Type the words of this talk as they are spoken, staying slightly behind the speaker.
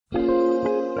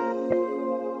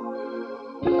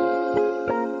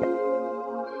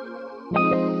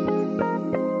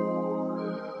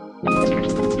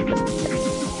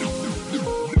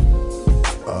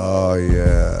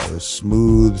those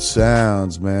smooth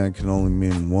sounds, man, can only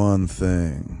mean one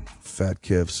thing. Fat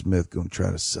Kev Smith gonna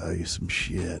try to sell you some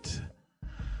shit.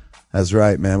 That's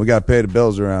right, man. We gotta pay the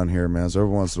bills around here, man. So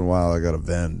every once in a while, I gotta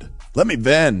vend. Let me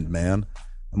vend, man.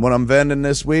 And when I'm vending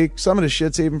this week, some of the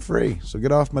shit's even free. So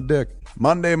get off my dick.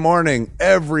 Monday morning,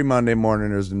 every Monday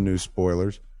morning, there's the new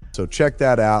spoilers. So check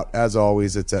that out. As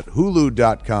always, it's at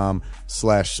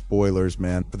hulu.com/spoilers,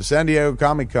 man. For the San Diego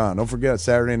Comic-Con, don't forget,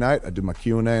 Saturday night, I do my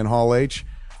Q&A in Hall H.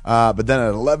 But then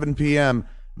at 11 p.m.,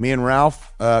 me and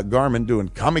Ralph Garman doing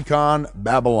Comic-Con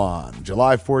Babylon,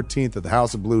 July 14th at the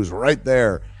House of Blues right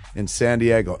there in San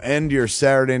Diego. End your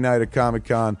Saturday night at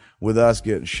Comic-Con with us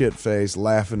getting shit-faced,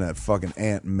 laughing at fucking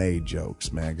Aunt May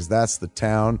jokes, man, because that's the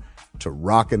town to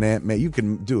rock an Aunt May. You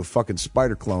can do a fucking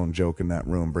spider clone joke in that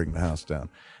room, bring the house down.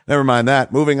 Never mind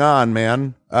that. Moving on,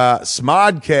 man.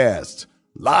 Smodcast,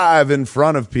 live in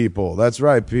front of people. That's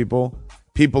right, people.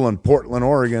 People in Portland,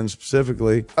 Oregon,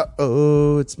 specifically.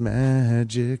 Uh-oh, it's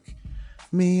magic.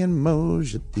 Me and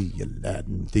Moj at the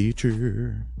Aladdin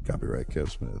Theater. Copyright Kev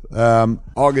Smith.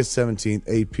 August 17th,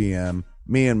 8 p.m.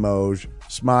 Me and Moj,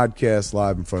 Smodcast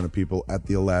live in front of people at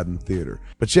the Aladdin Theater.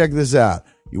 But check this out.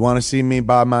 You want to see me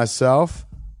by myself?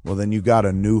 Well, then you got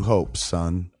a new hope,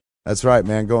 son. That's right,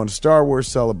 man. Going to Star Wars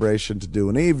Celebration to do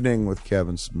an evening with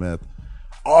Kevin Smith.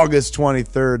 August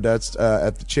 23rd, that's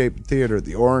at the Chapin Theater at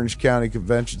the Orange County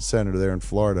Convention Center there in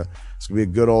Florida. It's going to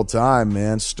be a good old time,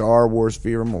 man. Star Wars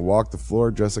fever. I'm going to walk the floor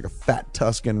dressed like a fat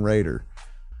Tusken Raider.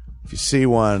 If you see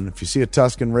one, if you see a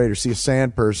Tusken Raider, see a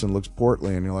sand person, looks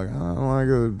portly, and you're like, oh, I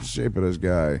don't like the shape of this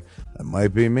guy. That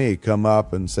might be me. Come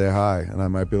up and say hi. And I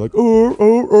might be like,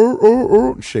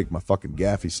 and shake my fucking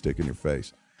gaffy stick in your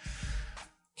face.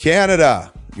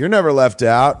 Canada, you're never left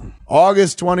out.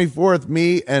 August 24th,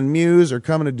 me and Muse are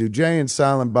coming to do Jay and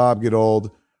Silent Bob Get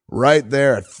Old right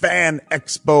there at Fan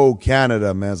Expo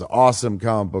Canada, man. It's an awesome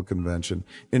comic book convention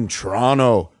in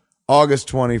Toronto. August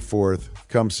 24th,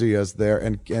 come see us there.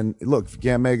 And look, if you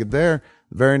can't make it there,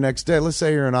 the very next day, let's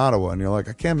say you're in Ottawa and you're like,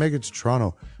 I can't make it to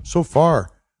Toronto. So far,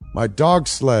 my dog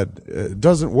sled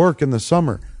doesn't work in the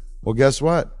summer. Well, guess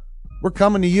what? We're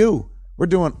coming to you. We're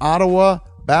doing Ottawa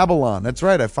Babylon. That's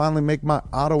right. I finally make my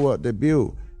Ottawa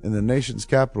debut in the nation's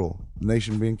capital, the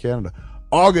nation being Canada.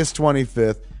 August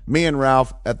 25th, me and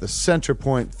Ralph at the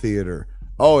Centerpoint Theater.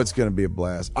 Oh, it's going to be a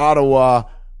blast. Ottawa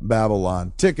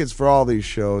Babylon. Tickets for all these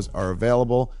shows are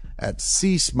available at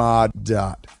csmod.com.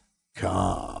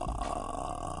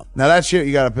 Now, that shit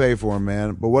you got to pay for,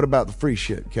 man. But what about the free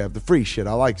shit, Kev? The free shit.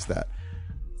 I likes that.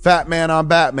 Fat Man on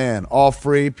Batman, all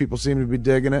free. People seem to be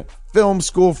digging it. Film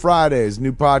School Fridays,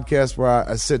 new podcast where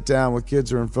I sit down with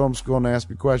kids who are in film school and ask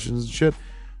me questions and shit.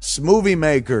 Smoothie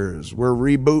Makers, we're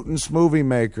rebooting Smoothie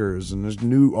Makers, and there's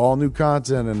all new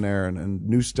content in there and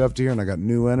new stuff to hear, and I got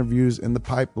new interviews in the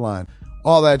pipeline.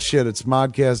 All that shit at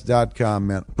smodcast.com,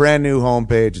 man. Brand new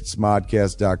homepage at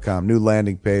smodcast.com. New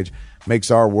landing page. Makes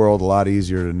our world a lot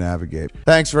easier to navigate.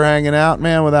 Thanks for hanging out,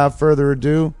 man. Without further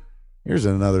ado, here's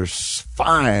another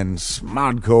fine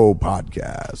Smodco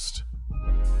podcast.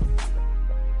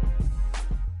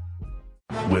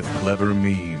 With clever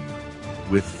meme,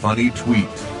 with funny tweet,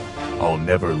 I'll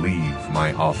never leave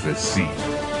my office seat.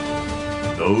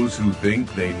 Those who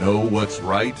think they know what's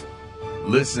right,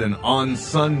 listen on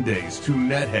Sundays to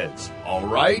Netheads, all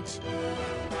right?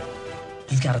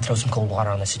 You've got to throw some cold water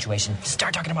on the situation.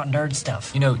 Start talking about nerd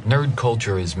stuff. You know, nerd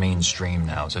culture is mainstream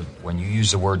now, so when you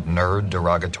use the word nerd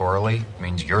derogatorily, it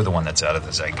means you're the one that's out of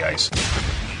the zeitgeist.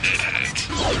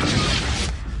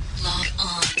 Log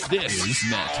on. This is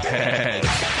Netheads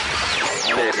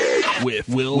with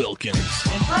Will Wilkins.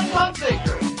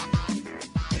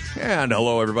 And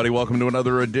hello, everybody. Welcome to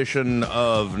another edition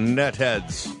of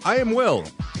Netheads. I am Will.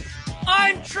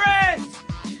 I'm Trent!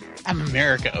 I'm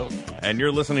Americo. And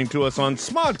you're listening to us on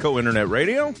Smodco Internet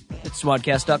Radio. It's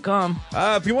smodcast.com.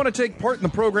 If you want to take part in the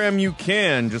program, you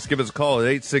can. Just give us a call at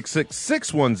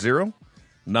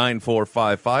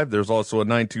 866-610-9455. There's also a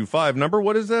 925 number.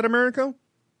 What is that, Americo?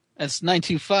 That's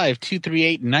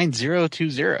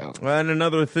 925-238-9020. And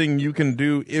another thing you can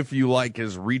do, if you like,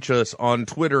 is reach us on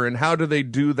Twitter. And how do they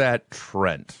do that,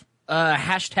 Trent?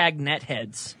 Hashtag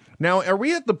netheads. Now, are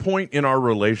we at the point in our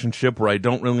relationship where I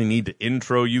don't really need to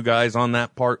intro you guys on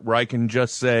that part, where I can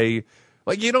just say,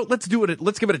 like, you know, let's do it.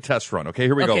 Let's give it a test run. Okay,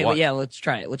 here we go. Okay, well, yeah, let's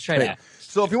try it. Let's try that.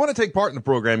 So if you want to take part in the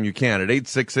program, you can at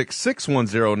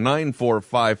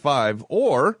 866-610-9455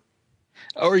 or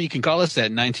you can call us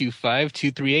at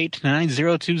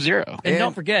 925-238-9020. And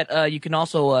don't forget, you can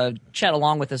also chat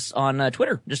along with us on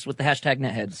Twitter, just with the hashtag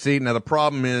netheads. See, now the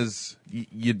problem is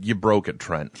you broke it,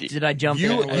 Trent. Did I jump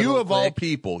in? You of all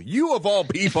people.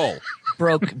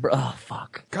 Oh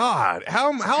fuck! God,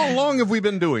 how long have we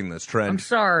been doing this, Trent? I'm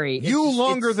sorry.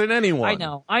 Longer than anyone.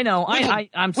 I know.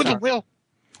 I'm sorry. Will.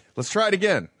 Let's try it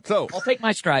again. So, I'll take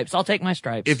my stripes.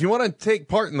 if you want to take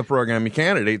part in the program, you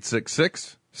can at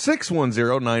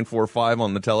 866-610-945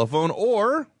 on the telephone,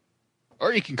 or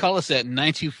you can call us at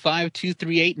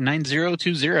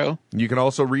 925-238-9020. you can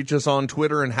also reach us on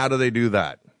Twitter. And how do they do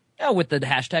that? Oh, with the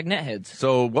hashtag netheads.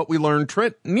 So what we learned,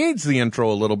 Trent needs the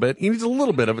intro a little bit. He needs a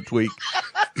little bit of a tweak.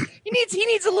 He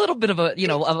needs a little bit of a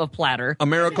of a platter.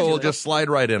 America will just slide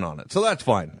right in on it. So that's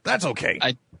fine. That's okay.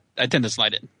 I tend to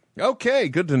slide in. Okay,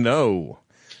 good to know.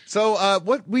 So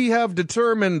what we have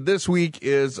determined this week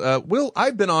is,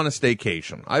 I've been on a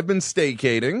staycation. I've been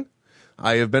staycating.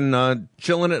 I have been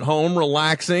chilling at home,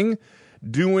 relaxing,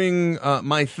 doing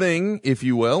my thing, if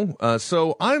you will.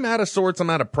 So I'm out of sorts. I'm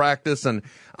out of practice, and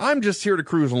I'm just here to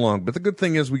cruise along. But the good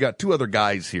thing is we got two other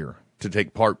guys here to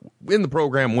take part in the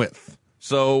program with.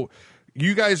 So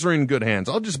you guys are in good hands.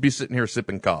 I'll just be sitting here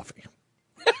sipping coffee.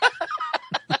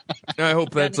 I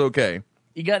hope that's okay.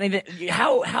 You got anything?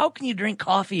 How can you drink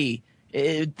coffee?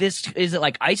 Is it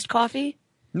like iced coffee?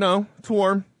 No, it's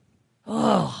warm.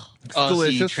 Oh, It's See,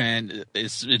 delicious. Trent,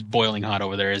 it's boiling hot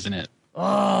over there, isn't it?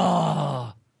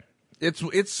 oh. It's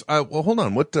well, hold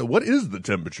on. What is the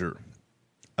temperature?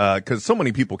 Because so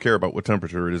many people care about what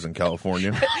temperature it is in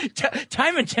California.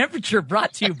 Time and temperature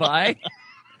brought to you by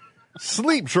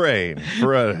Sleep Train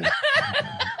for a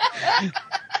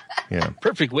yeah.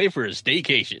 Perfect way for a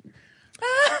staycation.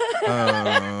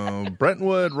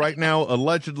 Brentwood right now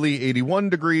allegedly 81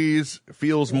 degrees,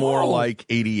 feels more Whoa. like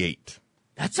 88.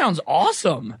 That sounds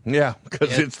awesome. Yeah,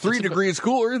 because Yeah, it's 3 degrees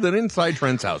cooler than inside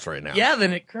Trent's house right now. Yeah,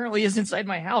 than it currently is inside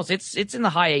my house. It's in the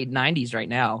high 90s right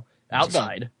now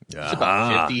outside. It's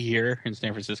about 50 here in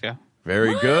San Francisco.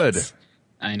 Very good.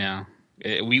 I know.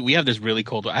 We have this really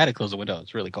cold. I had to close the window.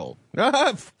 It's really cold. Go.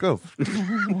 Oh,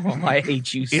 I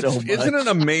hate you so much. Isn't it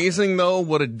amazing though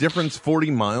what a difference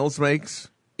 40 miles makes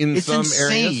in It's some areas?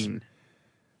 insane.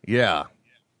 Yeah.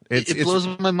 It blows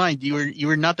my mind. You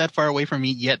were not that far away from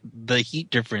me, yet the heat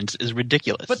difference is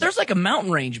ridiculous. But there's like a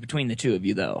mountain range between the two of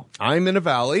you, though. I'm in a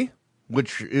valley,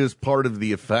 which is part of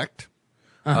the effect.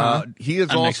 He is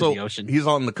I'm next to also the ocean. he's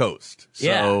on the coast,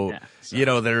 so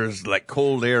Yeah. there's like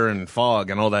cold air and fog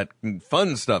and all that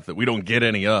fun stuff that we don't get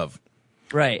any of.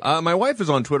 Right. My wife is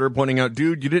on Twitter pointing out,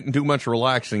 dude, you didn't do much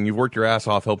relaxing. You've worked your ass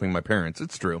off helping my parents.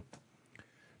 It's true.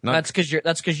 That's because you're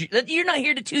not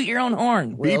here to toot your own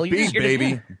horn. Will. Beep You're just beep, here to-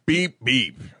 baby. Beep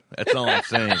beep. That's all I'm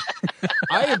saying.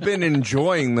 I have been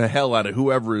enjoying the hell out of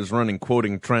whoever is running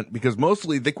quoting Trent because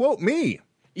mostly they quote me.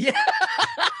 Yeah.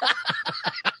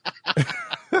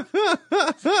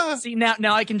 See now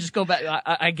I can just go back.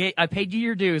 I paid you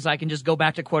your dues. I can just go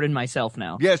back to quoting myself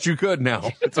now. Yes, you could now.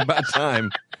 It's about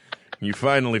time. You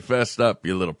finally fessed up,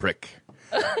 you little prick.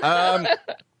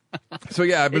 So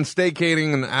yeah, I've been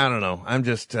staycating and I don't know. I'm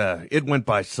just, it went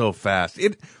by so fast.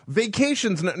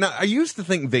 Vacations, now I used to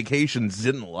think vacations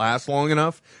didn't last long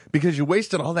enough because you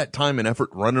wasted all that time and effort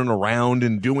running around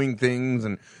and doing things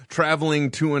and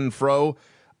traveling to and fro.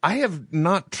 I have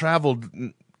not traveled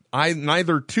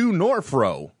neither to nor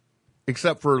fro,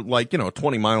 except for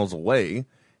 20 miles away.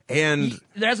 And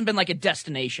There hasn't been like a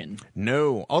destination.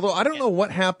 no, although I don't know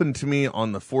what happened to me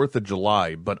on the 4th of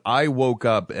July, but I woke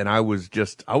up and I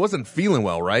wasn't feeling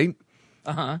well, right?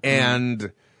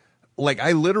 And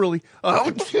I literally,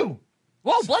 Whoa,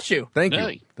 bless you. thank you.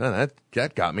 Really?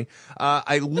 That got me.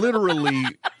 I literally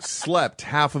slept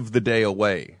half of the day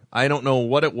away. I don't know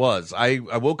what it was. I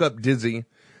woke up dizzy.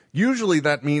 Usually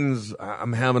that means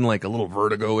I'm having a little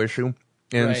vertigo issue.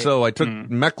 And Right. so I took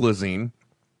Meclizine,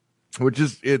 which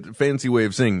is a fancy way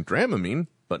of saying Dramamine,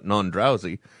 but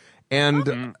non-drowsy.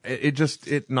 And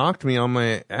it knocked me on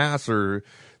my ass or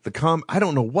I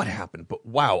don't know what happened, but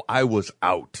wow, I was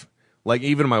out.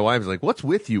 Even my wife was like, what's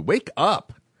with you? Wake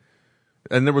up.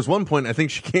 And there was one point, I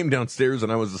think she came downstairs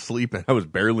and I was asleep and I was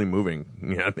barely moving.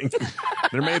 Yeah, I think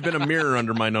there may have been a mirror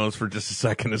under my nose for just a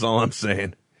second is all I'm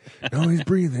saying. No, he's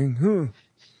breathing. Huh.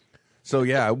 So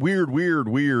yeah, weird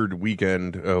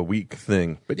weekend, week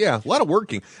thing. But yeah, a lot of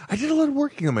working. I did a lot of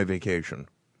working on my vacation.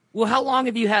 Well, how long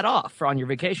have you had off on your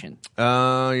vacation?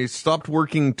 I stopped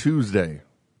working Tuesday.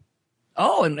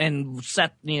 Oh, and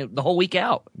set the whole week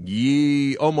out.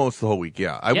 Almost the whole week.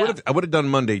 Yeah, I would have done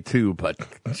Monday too, but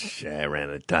I ran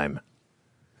out of time.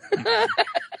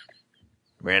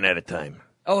 Ran out of time.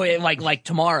 Oh, like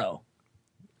tomorrow.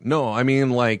 No, I mean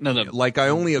No, I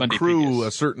only Monday accrue previous.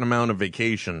 a certain amount of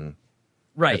vacation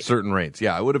Right. At certain rates.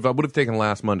 Yeah, I would have taken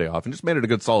last Monday off and just made it a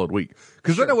good solid week.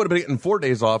 Because then I would have been getting 4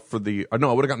 days off I would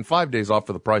have gotten 5 days off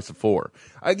for the price of 4.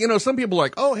 Some people are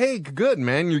like, oh, hey, good,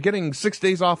 man, you're getting 6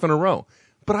 days off in a row.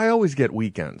 But I always get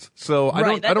weekends. So I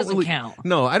don't doesn't really count.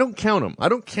 No, I don't count them. I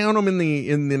don't count them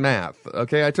in the math.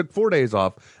 Okay, I took 4 days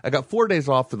off. I got 4 days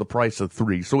off for the price of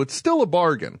 3. So it's still a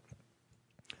bargain.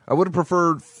 I would have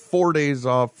preferred 5 days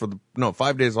off for the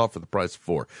price of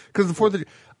 4. Because the 4th of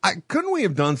couldn't we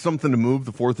have done something to move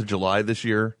the 4th of July this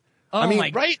year? Oh,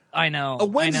 my right? I know. A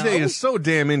Wednesday is so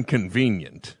damn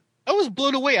inconvenient. I was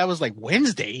blown away. I was like,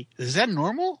 Wednesday? Is that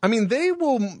normal? I mean, they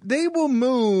will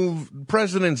move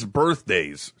presidents'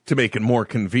 birthdays to make it more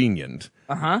convenient.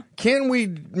 Uh-huh. Can we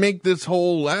make this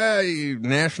whole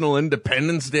National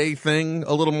Independence Day thing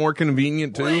a little more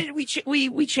convenient too?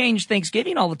 We change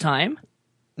Thanksgiving all the time.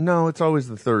 No, it's always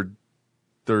the third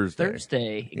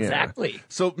Thursday. Exactly. Yeah.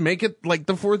 So make it like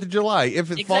the 4th of July.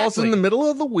 If it falls in the middle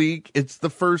of the week, it's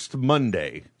the first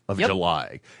Monday of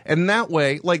July. And that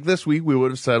way, like this week, we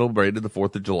would have celebrated the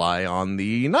 4th of July on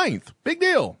the 9th. Big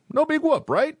deal. No big whoop,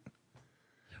 right?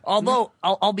 Although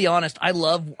I'll be honest, I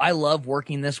love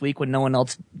working this week when no one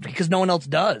else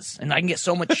does, and I can get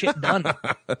so much shit done.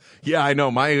 Yeah, I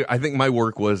know. I think my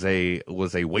work was a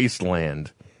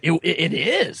wasteland. It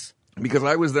is, because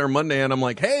I was there Monday and I'm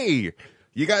like, hey,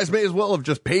 you guys may as well have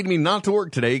just paid me not to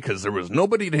work today because there was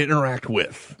nobody to interact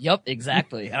with. Yep,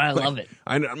 exactly. And I love it.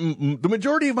 The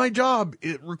majority of my job,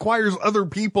 it requires other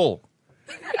people.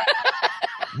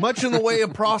 Much in the way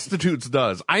of prostitutes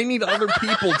does. I need other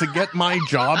people to get my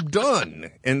job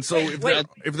done. And so if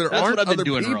there aren't other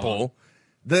people,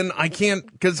 then I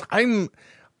can't, because I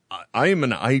am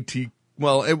an IT,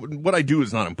 what I do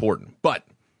is not important, but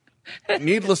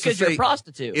needless to say, you're a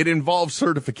prostitute. It involves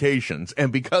certifications,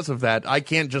 and because of that, I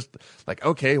can't just like,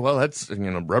 okay, well, that's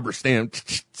rubber stamp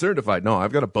certified. No,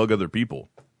 I've got to bug other people.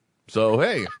 So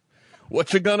hey,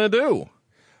 what you gonna do?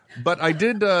 But I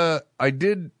did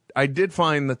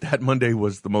find that Monday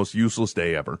was the most useless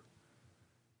day ever.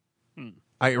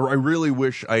 I really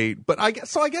wish but I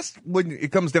guess when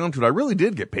it comes down to it, I really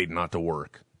did get paid not to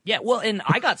work. Yeah, well, and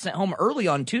I got sent home early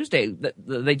on Tuesday.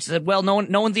 They said, well, no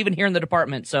one's even here in the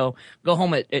department, so go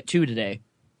home at 2 today.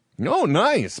 Oh,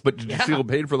 nice. But did you still get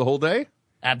paid for the whole day?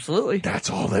 Absolutely.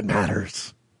 That's all that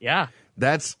matters. Yeah.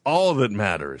 That's all that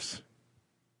matters.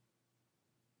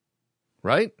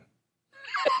 Right?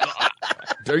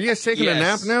 Are you guys taking a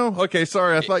nap now? Okay,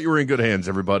 sorry. I thought you were in good hands,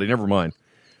 everybody. Never mind.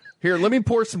 Here, let me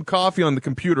pour some coffee on the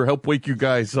computer, help wake you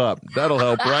guys up. That'll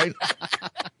help, right?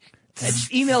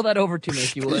 Just email that over to me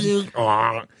if you would.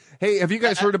 Hey, have you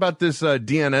guys heard about this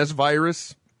DNS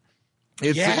virus?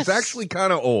 It's actually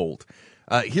kind of old.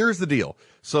 Here's the deal.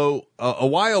 So a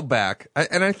while back,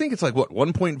 and I think it's like,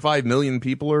 1.5 million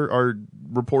people are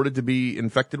reported to be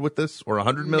infected with this, or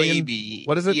 100 million? Maybe.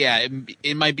 What is it? Yeah,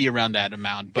 it might be around that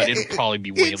amount, but it'll probably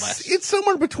be way less. It's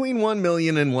somewhere between 1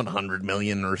 million and 100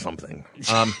 million or something.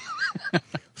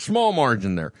 Small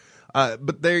margin there.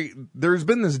 But there's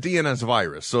been this DNS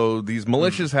virus. So these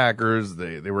malicious hackers,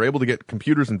 they were able to get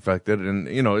computers infected, and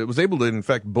it was able to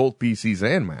infect both PCs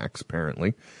and Macs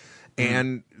apparently.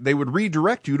 And they would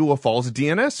redirect you to a false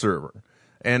DNS server.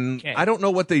 And I don't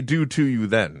know what they do to you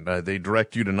then. They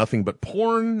direct you to nothing but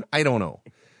porn. I don't know.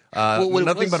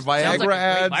 Nothing but Viagra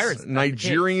ads,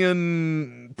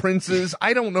 Nigerian princes.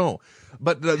 I don't know.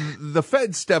 But the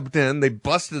Fed stepped in. They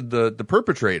busted the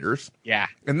perpetrators. Yeah.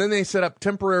 And then they set up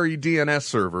temporary DNS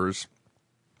servers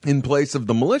in place of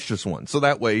the malicious ones. So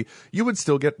that way you would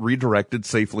still get redirected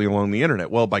safely along the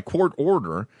internet. Well, by court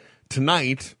order,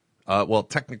 tonight,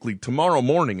 technically tomorrow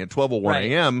morning at 12:01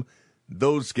 a.m.,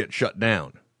 those get shut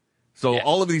down. So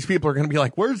all of these people are going to be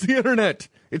like, where's the internet?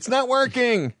 It's not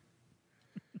working.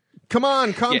 Come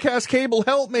on, Comcast Cable,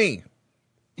 help me.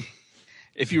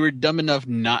 If you were dumb enough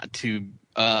not to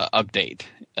update,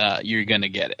 you're going to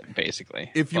get it,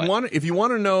 basically. If you want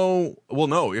to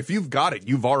know, if you've got it,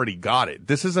 you've already got it.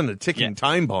 This isn't a ticking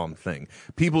time bomb thing.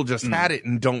 People just had it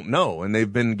and don't know, and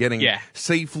they've been getting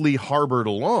safely harbored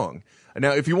along.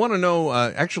 Now, if you want to know,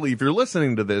 actually, if you're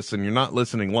listening to this and you're not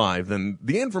listening live, then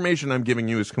the information I'm giving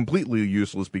you is completely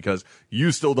useless because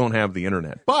you still don't have the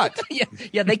internet. But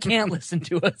yeah, they can't listen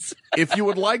to us. If you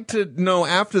would like to know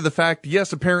after the fact,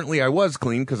 yes, apparently I was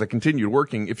clean because I continued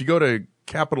working. If you go to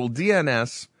capital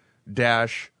DNS-OK.us,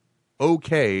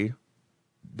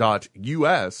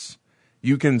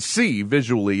 you can see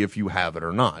visually if you have it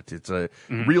or not. It's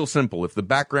real simple. If the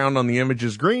background on the image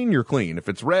is green, you're clean. If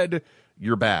it's red,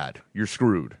 you're bad. You're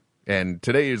screwed. And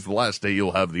today is the last day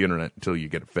you'll have the internet until you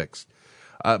get it fixed.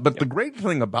 But the great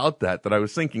thing about that I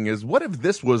was thinking is, what if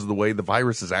this was the way the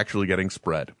virus is actually getting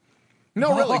spread?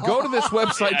 No, really, go to this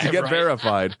website to get right.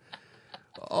 verified.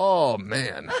 Oh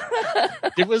man.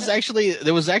 There was actually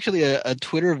a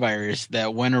Twitter virus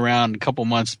that went around a couple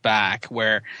months back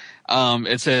where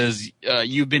it says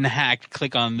you've been hacked.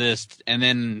 Click on this, and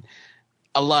then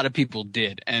a lot of people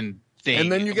did, and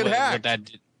then you get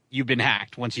hacked. You've been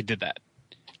hacked once you did that.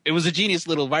 It was a genius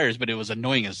little virus, but it was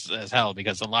annoying as hell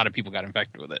because a lot of people got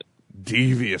infected with it.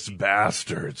 Devious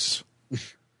bastards.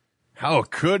 How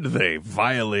could they,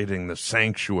 violating the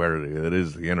sanctuary that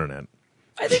is the internet?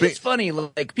 I think it's funny.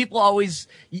 Like people always,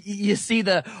 you see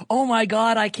the, oh my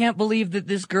God, I can't believe that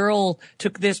this girl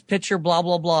took this picture, blah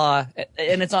blah blah,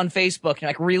 and it's on Facebook. You're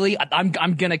like, really? I'm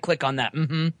gonna click on that.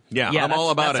 Mm-hmm. Yeah, I'm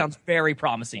all about that it. Sounds very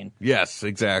promising. Yes,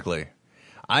 exactly.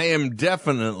 I am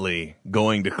definitely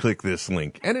going to click this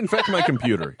link and infect my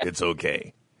computer. It's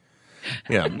okay.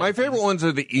 Yeah, my favorite ones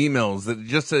are the emails that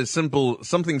just says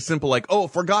something simple like, "Oh,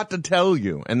 forgot to tell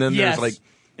you," and then Yes. there's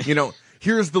like,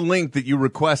 here's the link that you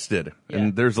requested,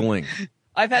 and there's a link.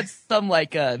 I've had some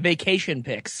like vacation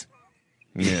pics.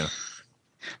 Yeah.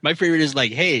 My favorite is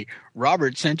like, hey,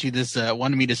 Robert sent you this,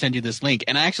 wanted me to send you this link.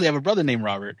 And I actually have a brother named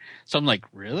Robert. So I'm like,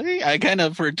 really?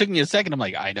 It took me a second. I'm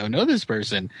like, I don't know this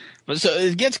person. But so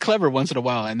it gets clever once in a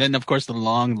while. And then, of course, the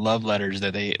long love letters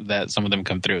that some of them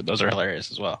come through. Those are hilarious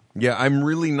as well. Yeah, I'm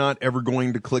really not ever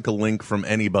going to click a link from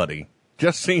anybody.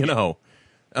 Just so you know.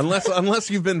 Unless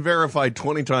you've been verified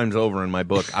 20 times over in my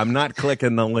book, I'm not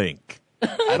clicking the link.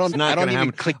 I don't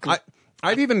even click.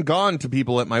 I've even gone to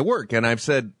people at my work and I've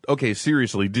said, okay,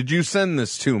 seriously, did you send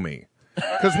this to me?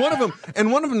 Because one of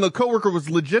them, the coworker was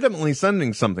legitimately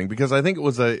sending something because I think it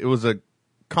was a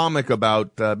comic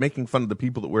about making fun of the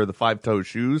people that wear the 5-toe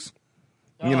shoes.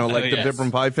 The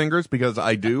Vibram Five Fingers, because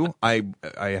I do. I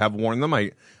have worn them.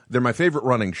 They're my favorite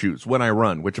running shoes when I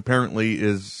run, which apparently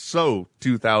is so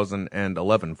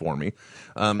 2011 for me.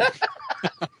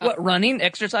 What, running,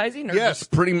 exercising? Or Yes,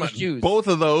 just pretty much. shoes? Both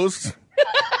of those.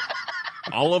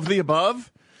 All of the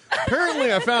above.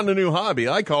 Apparently, I found a new hobby.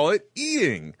 I call it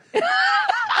eating.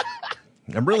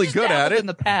 I'm really good at it in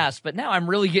the past, but now I'm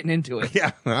really getting into it.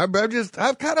 Yeah, I'm trying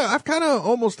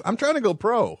to go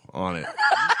pro on it.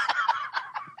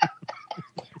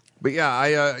 But yeah,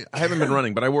 I haven't been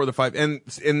running, but I wore the 5, and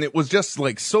it was just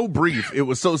like so brief. It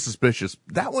was so suspicious.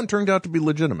 That one turned out to be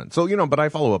legitimate. So, but I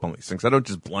follow up on these things. I don't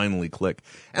just blindly click.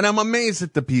 And I'm amazed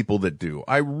at the people that do.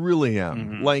 I really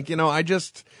am. Mm-hmm. I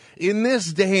just, in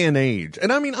this day and age,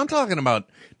 and I mean, I'm talking about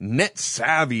net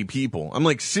savvy people. I'm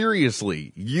like,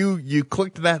 seriously, you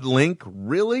clicked that link?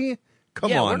 Really?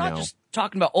 Come on we're not now. just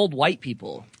talking about old white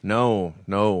people. No.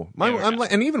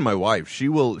 And even my wife, she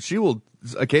will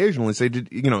occasionally say,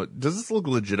 does this look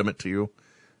legitimate to you?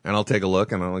 And I'll take a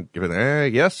look and I'll give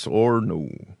it yes or no.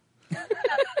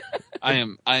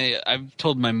 I've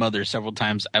told my mother several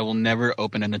times I will never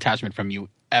open an attachment from you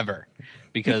ever,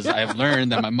 because I've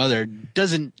learned that my mother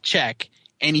doesn't check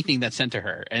anything that's sent to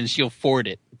her, and she'll forward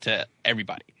it to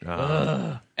everybody.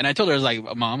 And I told her, I was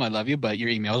like, Mom, I love you, but your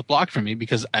email is blocked from me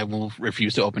because I will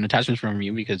refuse to open attachments from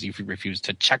you because you refuse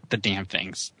to check the damn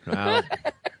things. Well,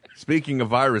 speaking of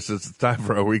viruses, it's time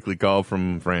for our weekly call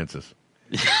from Francis.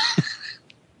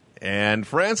 And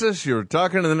Francis, you're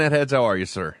talking to the netheads. How are you,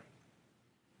 sir?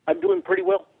 I'm doing pretty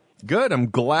well. Good. I'm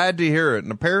glad to hear it.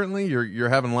 And apparently you're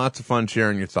having lots of fun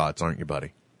sharing your thoughts, aren't you,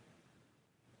 buddy?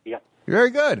 Yeah.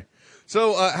 Very good.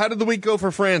 So how did the week go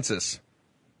for Francis?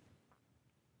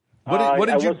 What did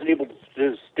you... I wasn't able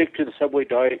to stick to the Subway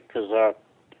diet because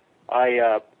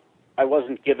I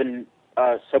wasn't given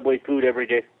Subway food every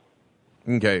day.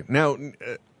 Okay. Now,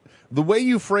 the way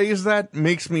you phrase that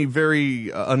makes me very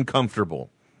uncomfortable.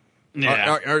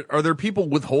 Yeah. Are there people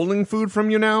withholding food from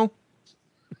you now?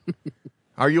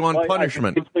 Are you on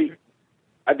punishment?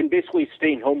 I've been basically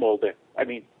staying home all day. I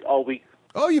mean, all week.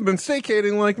 Oh, you've been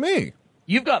staycating like me.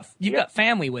 You've got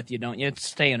family with you, don't you? It's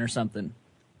staying or something.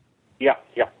 Yeah.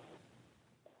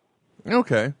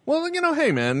 Okay. Well,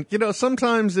 hey, man,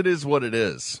 sometimes it is what it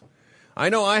is. I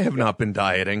know I have not been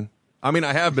dieting. I mean,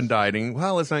 I have been dieting.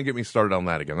 Well, let's not get me started on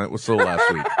that again. That was so last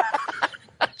week.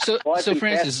 So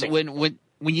Francis,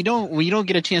 when you don't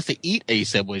get a chance to eat a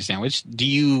Subway sandwich, do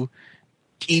you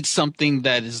eat something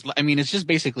that is? I mean, it's just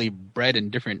basically bread and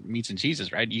different meats and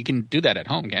cheeses, right? You can do that at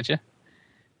home, can't you?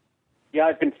 Yeah,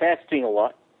 I've been fasting a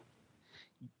lot.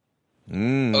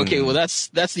 Okay, well that's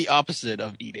the opposite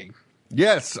of eating.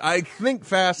 Yes, I think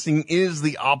fasting is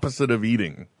the opposite of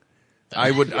eating. I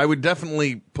would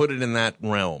definitely put it in that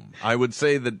realm. I would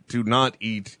say that to not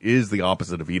eat is the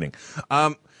opposite of eating.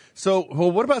 So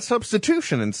what about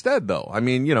substitution instead, though? I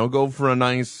mean, go for a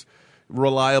nice,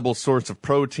 reliable source of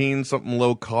protein, something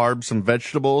low carb, some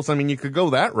vegetables. I mean, you could go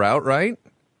that route, right?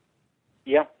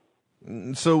 Yeah.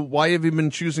 So why have you been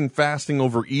choosing fasting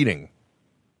over eating?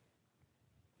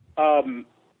 I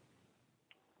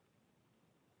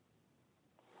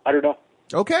don't know.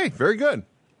 Okay, very good.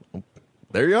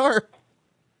 There you are.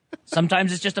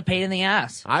 Sometimes it's just a pain in the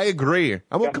ass. I agree.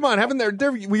 Well, come on,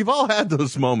 we've all had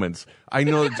those moments. I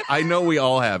know we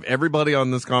all have. Everybody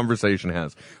on this conversation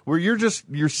has. Where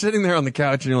you're sitting there on the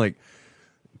couch and you're like,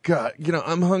 God,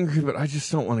 I'm hungry, but I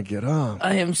just don't want to get up.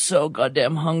 I am so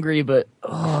goddamn hungry, but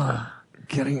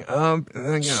Getting up and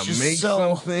then I it's gotta just make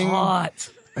so something. hot.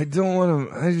 I don't want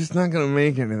to. I'm just not gonna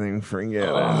make anything. Forget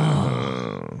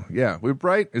it. Yeah, we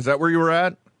right. Is that where you were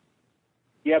at?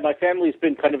 Yeah, my family's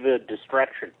been kind of a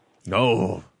distraction.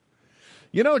 No.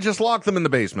 Just lock them in the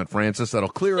basement, Francis. That'll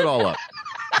clear it all up.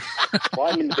 Well,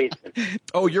 I'm in the basement.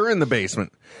 Oh, you're in the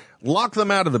basement. Lock them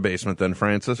out of the basement then,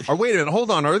 Francis. Or wait a minute, hold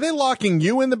on. Are they locking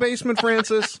you in the basement,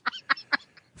 Francis?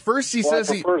 First he says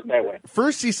I prefer it that way.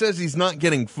 First he says he's not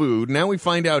getting food. Now we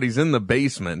find out he's in the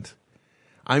basement.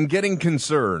 I'm getting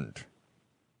concerned.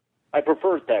 I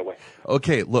prefer it that way.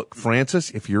 Okay, look, Francis,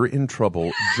 if you're in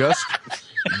trouble, just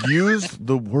use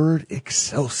the word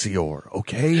Excelsior,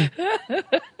 okay?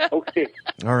 Okay.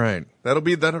 All right. That'll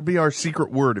be our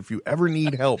secret word if you ever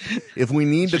need help. If we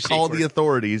need to call the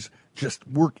authorities, just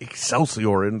work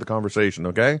Excelsior into the conversation,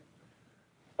 okay?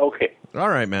 Okay. All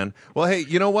right, man. Well, hey,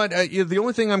 you know what? The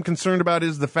only thing I'm concerned about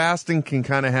is the fasting can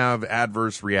kind of have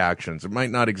adverse reactions. It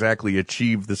might not exactly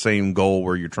achieve the same goal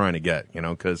where you're trying to get,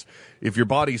 because if your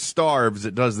body starves,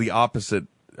 it does the opposite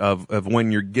of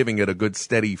when you're giving it a good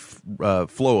steady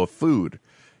flow of food.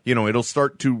 It'll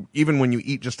start to, even when you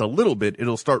eat just a little bit,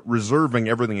 it'll start reserving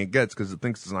everything it gets because it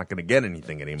thinks it's not going to get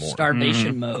anything anymore.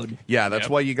 Starvation mode. Yeah, that's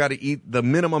why you got to eat the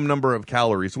minimum number of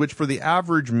calories, which for the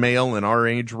average male in our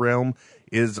age realm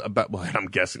is about, well, I'm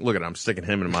guessing, look at, I'm sticking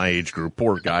him in my age group,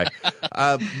 poor guy.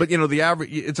 But the average,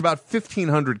 it's about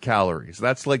 1,500 calories.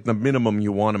 That's like the minimum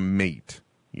you want to mate.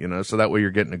 So that way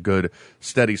you're getting a good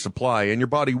steady supply, and your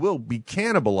body will be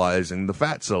cannibalizing the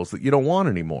fat cells that you don't want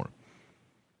anymore.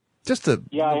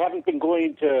 Yeah, I haven't been going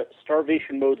into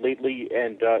starvation mode lately,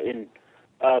 and in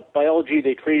biology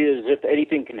they treat it as if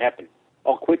anything can happen.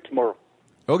 I'll quit tomorrow.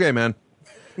 Okay, man.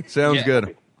 Sounds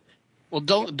good. Well,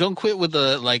 don't quit with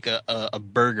a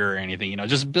burger or anything.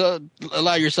 Just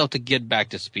allow yourself to get back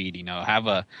to speed. Have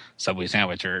a Subway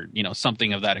sandwich or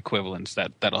something of that equivalence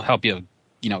that'll help you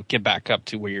get back up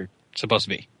to where you're supposed to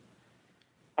be.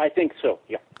 I think so.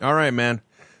 Yeah. All right, man.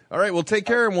 All right, well, take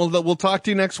care, and we'll talk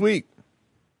to you next week.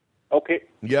 Okay.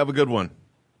 You have a good one.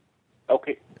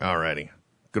 Okay. All righty.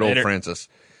 Good old Francis.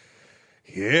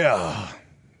 Yeah.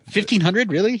 1,500,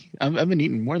 really? I've been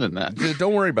eating more than that.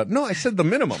 Don't worry about it. No, I said the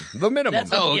minimum. The minimum.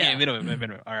 Yeah.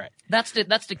 Minimum. All right. That's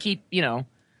to keep,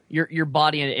 your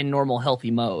body in normal,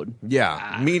 healthy mode.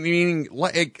 Yeah. Meaning,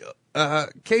 like,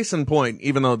 case in point,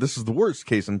 even though this is the worst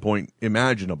case in point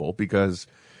imaginable, because,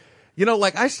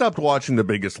 I stopped watching The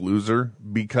Biggest Loser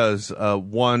because,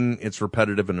 one, it's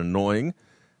repetitive and annoying.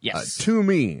 Yes. To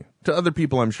me. To other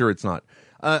people, I'm sure it's not.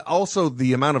 Also,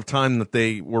 the amount of time that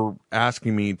they were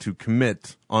asking me to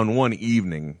commit on one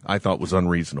evening, I thought was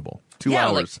unreasonable. 2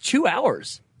 hours. Like 2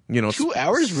 hours. 2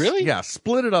 hours, really? Yeah,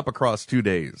 split it up across 2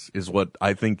 days is what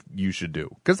I think you should do.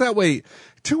 Because that way,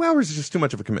 2 hours is just too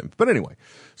much of a commitment. But anyway,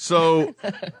 so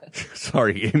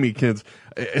sorry, Amy, kids,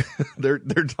 they're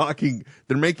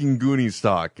making Goonies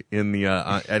talk in the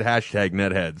at hashtag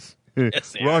netheads.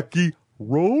 Yes, Rocky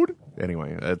Road.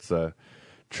 Anyway, that's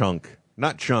Chunk.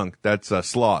 Not Chunk, that's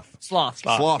Sloth. Sloth.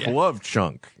 Sloth loved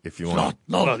Chunk, if you want.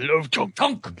 Love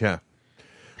chunk. Yeah.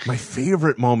 My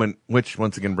favorite moment, which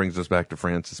once again brings us back to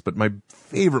Francis, but my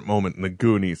favorite moment in the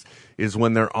Goonies is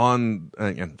when they're on,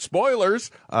 and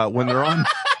spoilers, when they're on.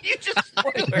 You just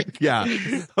spoiled. Yeah.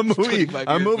 A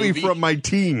movie from my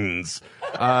teens.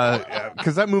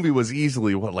 Because that movie was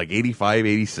easily, 85,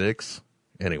 86?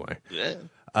 Anyway. Yeah.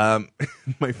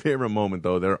 My favorite moment,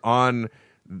 though, they're on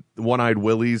One-Eyed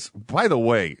Willie's. By the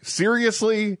way,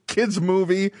 seriously, kids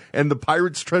movie, and the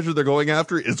pirate's treasure they're going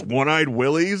after is One-Eyed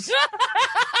Willie's?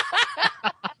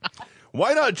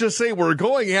 Why not just say we're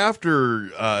going after,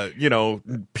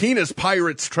 penis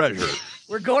pirate's treasure?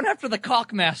 We're going after the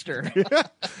cockmaster.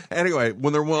 Anyway,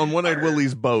 when they're on One-Eyed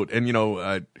Willie's boat, and,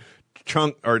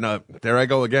 Chunk, or no, there I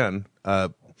go again,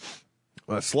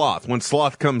 Sloth. When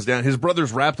Sloth comes down, his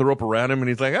brothers wrap the rope around him, and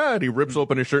he's like, and he rips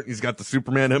open his shirt, and he's got the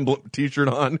Superman emblem t-shirt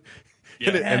on.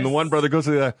 Yes. And the one brother goes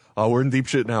to the, we're in deep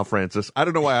shit now, Francis. I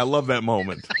don't know why I love that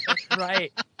moment.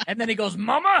 Right. And then he goes,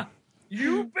 Mama,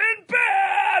 you've been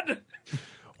bad.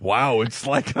 Wow, it's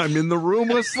like I'm in the room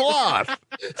with Sloth.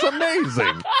 It's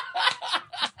amazing.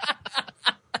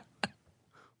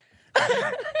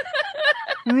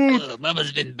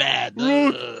 Mama's been bad.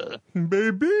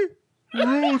 Baby.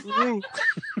 Ruth.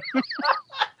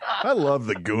 I love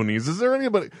the Goonies. Is there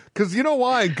anybody? Because you know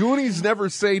why? Goonies never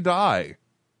say die.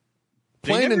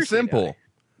 Plain and simple.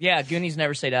 Yeah, Goonies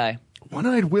never say die.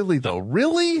 One-Eyed Willie, though.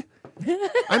 Really?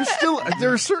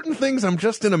 There are certain things I'm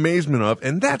just in amazement of,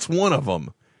 and that's one of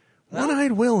them.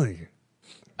 One-Eyed Willie.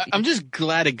 I'm just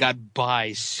glad it got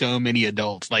by so many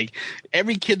adults. Like,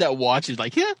 every kid that watches,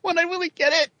 like, yeah, One-Eyed Willie,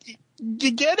 get it?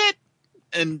 You get it?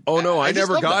 And oh, no, I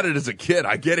never got it it as a kid.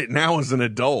 I get it now as an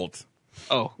adult.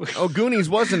 Oh. Goonies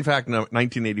was, in fact,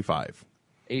 1985.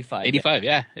 85,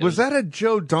 yeah. Was that a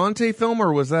Joe Dante film,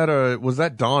 or was that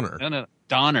Donner? No,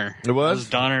 Donner. It was?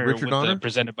 Donner. Richard Donner?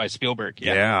 Presented by Spielberg.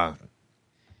 Yeah.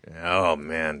 Oh,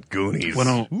 man. Goonies.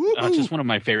 Just one of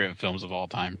my favorite films of all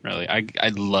time, really. I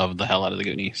love the hell out of the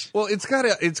Goonies. Well, it's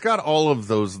got all of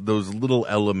those little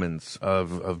elements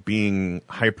of being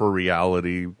hyper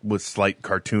reality with slight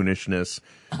cartoonishness.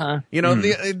 Uh-huh. You know,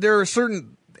 there are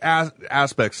certain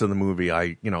aspects of the movie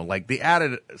like the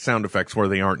added sound effects where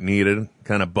they aren't needed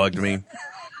kind of bugged me.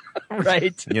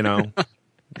 Right. You know.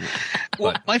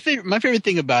 Well, my favorite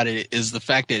thing about it is the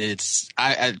fact that it's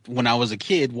when I was a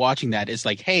kid watching that, it's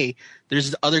like, hey,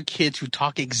 there's other kids who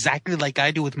talk exactly like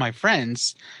I do with my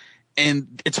friends,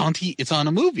 and it's on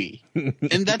a movie,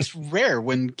 and that's rare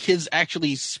when kids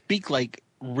actually speak like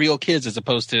real kids as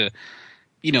opposed to,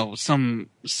 some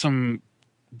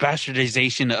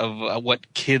bastardization of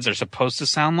what kids are supposed to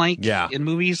sound like in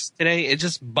movies today. It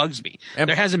just bugs me. And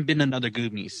there hasn't been another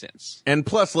Goonies since. And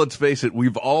plus, let's face it,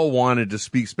 we've all wanted to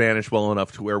speak Spanish well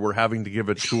enough to where we're having to give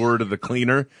a tour to the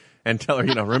cleaner and tell her,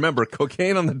 remember,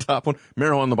 cocaine on the top one,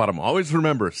 marijuana on the bottom. Always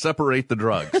remember, separate the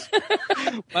drugs.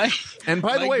 And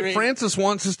by the way, Francis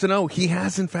wants us to know he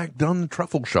has, in fact, done the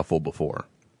truffle shuffle before.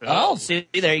 Oh, see,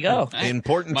 there you go.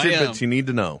 Important tidbits you need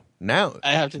to know. Now,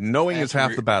 knowing is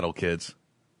half the battle, kids.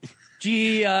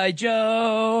 G.I.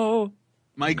 Joe.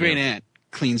 My great aunt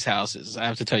cleans houses. I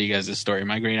have to tell you guys this story.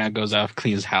 My great aunt goes out,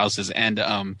 cleans houses, and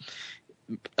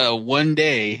one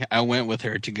day I went with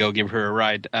her to go give her a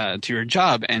ride to her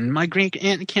job, and my great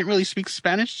aunt can't really speak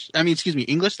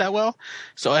English that well,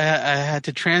 so I had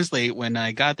to translate. When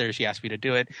I got there, she asked me to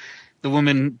do it. The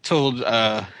woman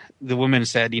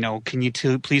said, can you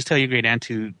please tell your great aunt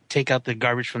to take out the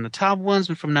garbage from the top ones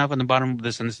and from now on the bottom,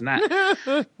 this and this and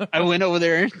that. I went over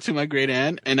there to my great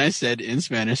aunt and I said in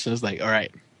Spanish, I was like, all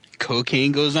right,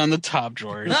 cocaine goes on the top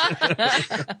drawers.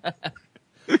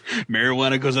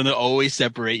 Marijuana goes on the always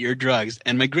separate your drugs.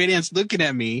 And my great aunt's looking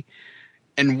at me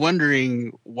and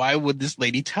wondering, why would this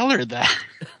lady tell her that?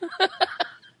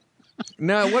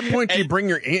 Now, at what point do you bring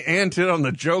your aunt in on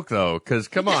the joke, though? Because,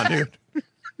 come on, dude.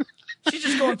 She's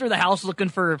just going through the house looking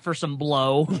for some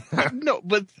blow. No,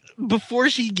 but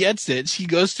before she gets it, she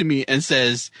goes to me and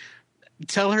says,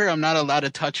 tell her I'm not allowed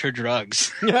to touch her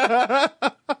drugs. Oh.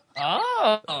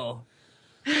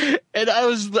 And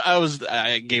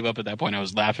I gave up at that point. I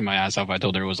was laughing my ass off. I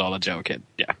told her it was all a joke. And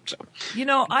yeah, so.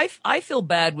 I feel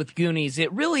bad with Goonies.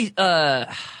 It really, it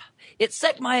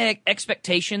set my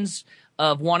expectations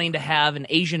of wanting to have an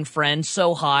Asian friend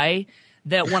so high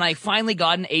that when I finally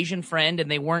got an Asian friend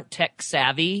and they weren't tech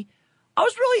savvy, I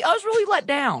was really let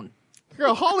down.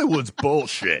 Girl, Hollywood's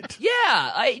bullshit.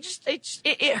 Yeah,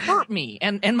 it hurt me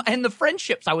and the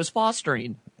friendships I was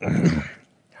fostering.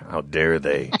 How dare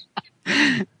they?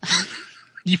 You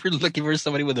were looking for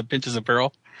somebody with a pinches of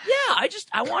pearl? Yeah,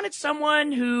 I wanted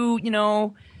someone who,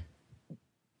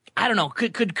 I don't know,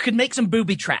 could make some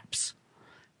booby traps.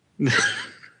 Didn't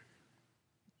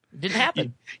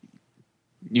happen.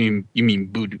 You mean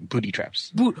booty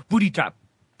traps? Booty trap.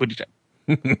 Booty trap.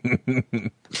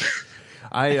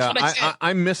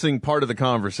 I'm missing part of the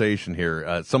conversation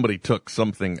here. Somebody took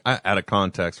something out of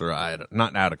context, or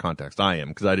not out of context. I am,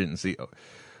 because I didn't see.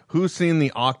 Who's seen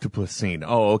the octopus scene?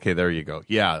 Oh, okay, there you go.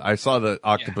 Yeah, I saw the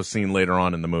octopus scene later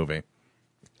on in the movie.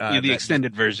 The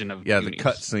extended version of Goonies. The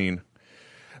cut scene.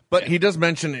 But he does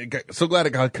mention, so glad it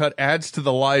got cut, adds to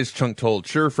the lies Chunk told.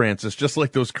 Sure, Francis, just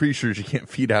like those creatures you can't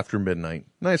feed after midnight.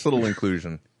 Nice little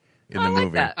inclusion in the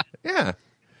movie. That. Yeah,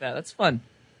 that's fun.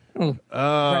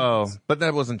 Oh, but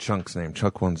that wasn't Chunk's name.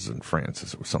 Chunk wasn't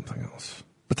Francis. It was something else.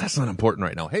 But that's not important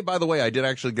right now. Hey, by the way, I did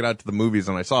actually get out to the movies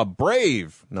and I saw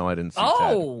Brave. No, I didn't see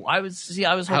Ted. I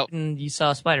was hoping you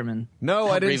saw Spider-Man. No,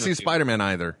 I didn't see Spider-Man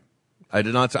either. I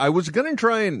did not. I was going to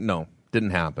try and no, didn't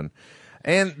happen.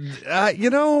 And,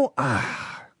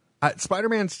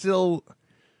 Spider-Man's still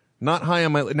not high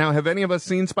on my list. Now, have any of us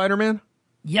seen Spider-Man?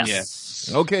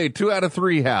 Yes. Okay, 2 out of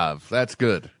 3 have. That's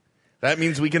good. That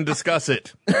means we can discuss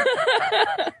it.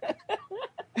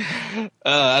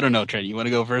 I don't know, Trent. You want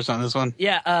to go first on this one?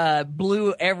 Yeah,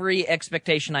 blew every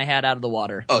expectation I had out of the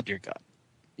water. Oh, dear God.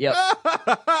 Yep.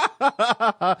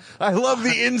 I love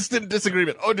the instant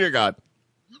disagreement. Oh, dear God.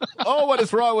 Oh, what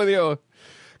is wrong with you?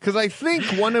 Because I think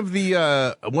one of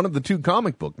the two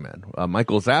comic book men,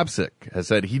 Michael Zapsik, has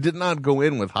said he did not go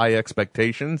in with high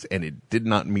expectations, and it did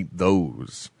not meet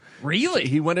those. Really?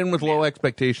 He went in with low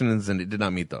expectations, and it did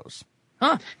not meet those.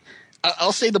 Huh.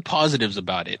 I'll say the positives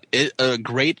about it. A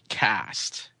great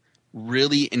cast.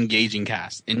 Really engaging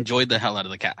cast. Enjoyed the hell out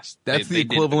of the cast. That's the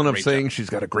equivalent of saying she's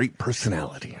got a great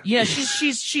personality. Yeah,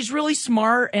 she's really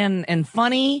smart and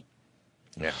funny.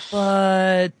 Yeah.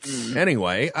 But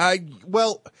anyway,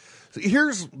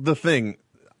 here's the thing.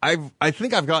 I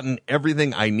think I've gotten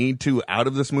everything I need to out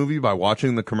of this movie by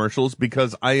watching the commercials,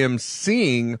 because I am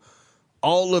seeing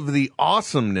all of the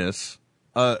awesomeness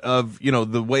of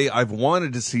the way I've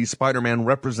wanted to see Spider-Man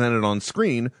represented on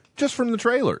screen just from the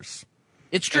trailers.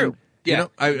 It's true. Yeah,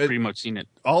 I've pretty much seen it.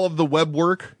 All of the web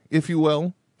work, if you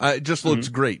will, it just looks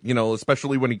great.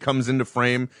 Especially when he comes into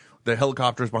frame. The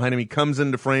helicopter's behind him. He comes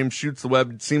into frame, shoots the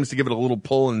web, seems to give it a little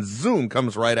pull, and zoom,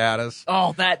 comes right at us.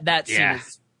 Oh, that scene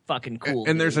is fucking cool.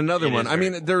 And there's another one. I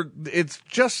mean,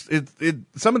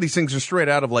 some of these things are straight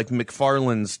out of like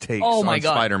McFarlane's takes on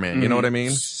Spider-Man. You know what I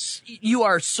mean? You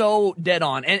are so dead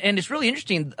on, and it's really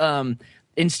interesting.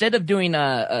 Instead of doing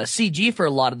a CG for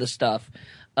a lot of the stuff,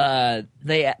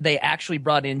 they actually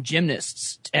brought in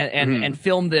gymnasts and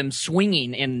filmed them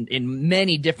swinging in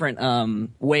many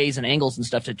different ways and angles and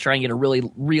stuff to try and get a really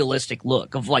realistic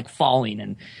look of like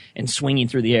falling and swinging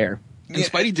through the air. And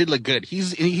Spidey did look good.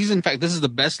 He's in fact, this is the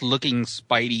best looking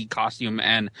Spidey costume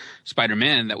and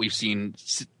Spider-Man that we've seen.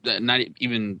 Not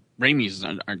even Raimi's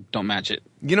don't match it.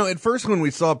 At first when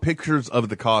we saw pictures of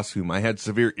the costume, I had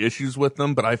severe issues with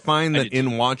them, but I find that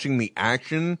in watching the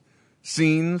action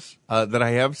scenes that I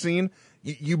have seen,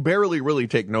 you barely really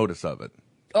take notice of it.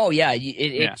 Oh yeah,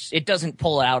 it doesn't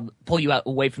pull you out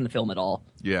away from the film at all.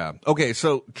 Yeah. Okay,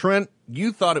 so Trent,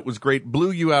 you thought it was great,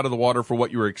 blew you out of the water for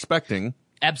what you were expecting.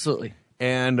 Absolutely.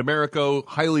 And Americo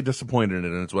highly disappointed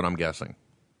in it, is what I'm guessing.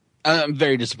 I'm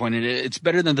very disappointed. It's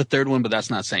better than the third one, but that's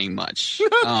not saying much.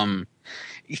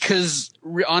 Because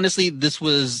honestly, this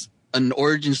was an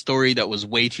origin story that was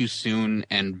way too soon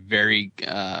and very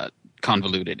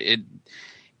convoluted.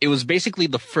 It was basically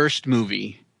the first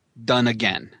movie done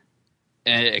again,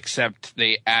 except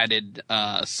they added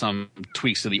some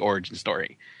tweaks to the origin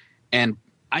story. And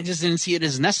I just didn't see it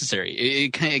as necessary.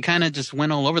 It kind of just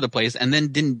went all over the place and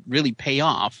then didn't really pay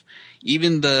off.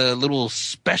 Even the little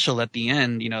special at the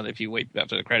end, if you wait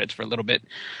after the credits for a little bit,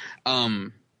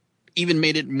 even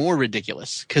made it more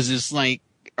ridiculous. Because it's like,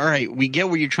 all right, we get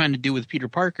what you're trying to do with Peter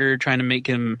Parker, trying to make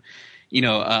him,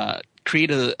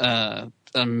 create a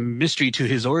mystery to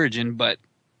his origin, but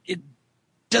it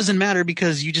doesn't matter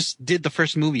because you just did the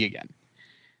first movie again.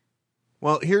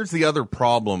 Well, here's the other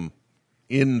problem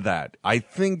in that. I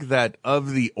think that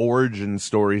of the origin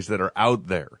stories that are out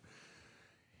there,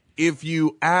 if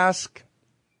you ask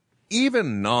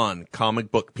even non-comic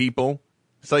book people,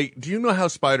 it's like, do you know how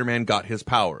Spider-Man got his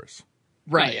powers?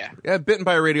 Right. Yeah, bitten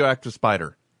by a radioactive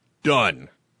spider. Done.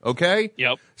 Okay?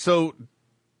 Yep. So,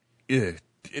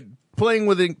 playing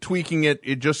with it, tweaking it,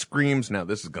 it just screams, now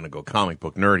this is going to go comic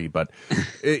book nerdy, but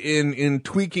in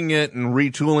tweaking it and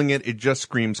retooling it, it just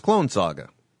screams Clone Saga.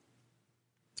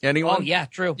 Anyone? Oh, yeah,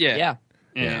 true. Yeah.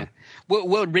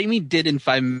 What Raimi did in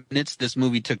 5 minutes, this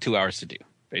movie took 2 hours to do,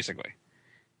 basically.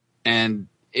 And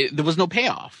there was no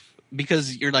payoff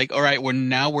because you're like, all right,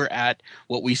 we're at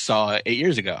what we saw 8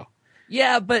 years ago.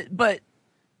 Yeah, but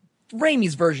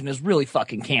Raimi's version is really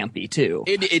fucking campy, too.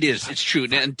 It is. It's true.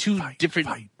 And two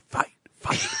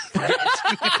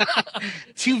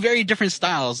very different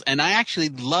styles, and I actually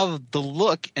love the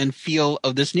look and feel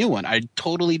of this new one. I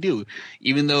totally do,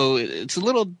 even though it's a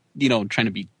little, trying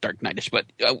to be Dark Knightish, but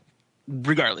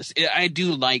regardless, I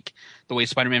do like the way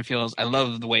Spider-Man feels. I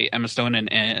love the way Emma Stone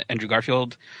and Andrew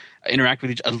Garfield interact with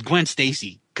each other. Gwen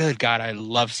Stacy, good God, I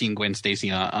love seeing Gwen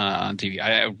Stacy on TV.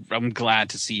 I'm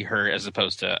glad to see her as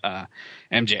opposed to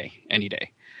MJ any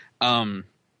day.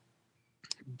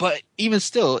 But even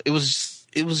still, it was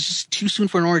just too soon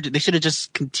for an origin. They should have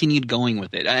just continued going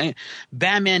with it.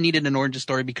 Batman needed an origin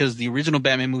story because the original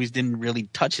Batman movies didn't really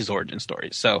touch his origin story.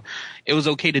 So it was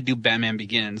okay to do Batman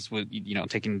Begins with,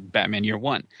 taking Batman Year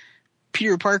One.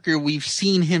 Peter Parker, we've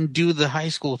seen him do the high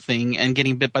school thing and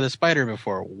getting bit by the spider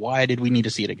before. Why did we need to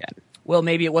see it again? Well,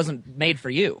 maybe it wasn't made for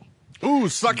you. Ooh,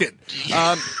 suck it.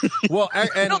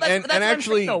 And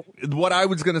actually, what I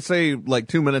was going to say like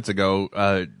 2 minutes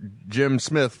ago, Jim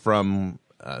Smith from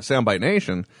Soundbite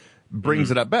Nation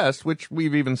brings it up best, which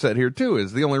we've even said here too,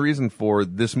 is the only reason for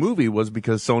this movie was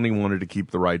because Sony wanted to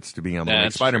keep the rights to being able to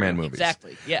make Spider-Man movies.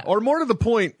 Exactly, yeah. Or more to the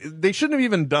point, they shouldn't have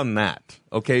even done that,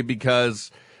 okay? Because,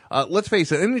 let's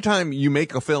face it, anytime you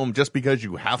make a film just because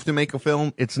you have to make a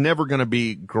film, it's never going to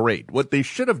be great. What they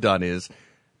should have done is,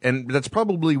 and that's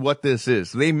probably what this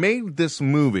is, they made this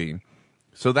movie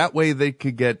so that way they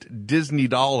could get Disney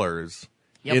dollars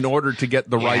in order to get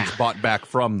the rights bought back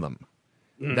from them.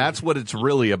 That's what it's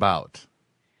really about.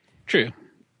 True.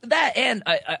 That, and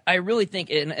I really think,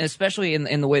 and especially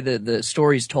in the way the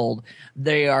story's told,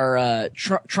 they are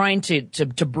trying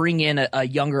to bring in a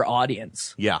younger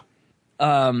audience. Yeah.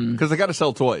 Because they got to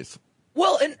sell toys.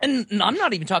 Well, and I'm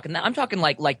not even talking that. I'm talking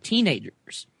like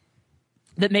teenagers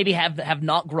that maybe have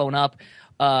not grown up,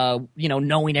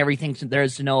 knowing everything there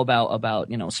is to know about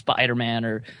Spider-Man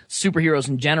or superheroes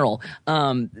in general.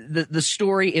 The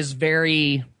story is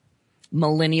very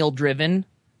millennial driven,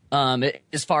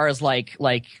 as far as like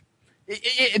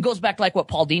it goes back to like what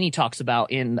Paul Dini talks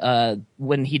about in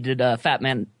when he did Fat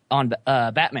Man on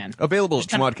Batman. Available at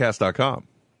smodcast.com.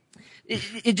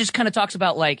 It just kind of talks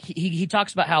about like he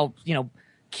talks about how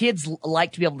kids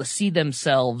like to be able to see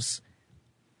themselves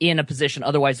in a position,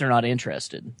 otherwise they're not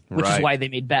interested, which is why they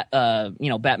made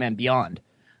Batman Beyond.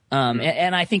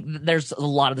 And I think there's a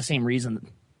lot of the same reason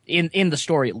in the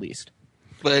story, at least.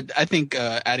 But I think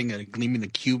adding a Gleaming the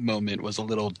Cube moment was a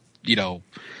little,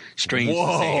 strange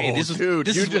Whoa, to say, hey, this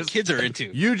is what kids are into.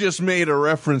 You just made a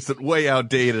reference that way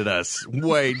outdated us.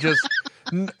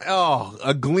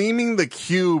 A Gleaming the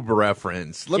Cube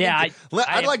reference.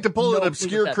 I'd like to pull an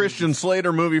obscure Christian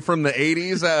Slater movie from the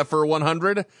 80s for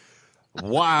 100.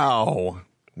 Wow.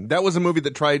 That was a movie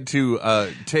that tried to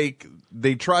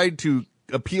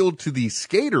appeal to the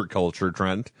skater culture,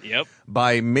 Trent. Yep.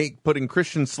 By putting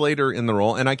Christian Slater in the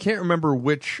role, and I can't remember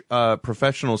which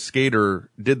professional skater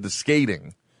did the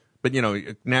skating, but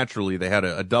naturally they had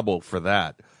a double for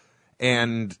that,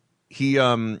 and he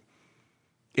it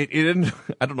didn't.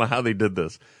 I don't know how they did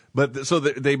this, but so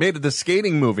they made the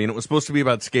skating movie, and it was supposed to be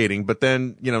about skating, but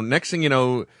then next thing you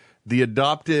know, the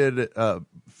adopted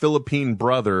Philippine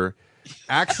brother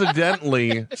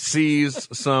accidentally sees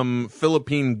some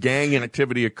Philippine gang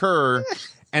activity occur,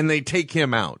 and they take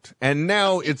him out. And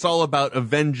now it's all about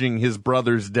avenging his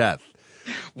brother's death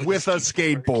with a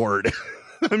skateboard.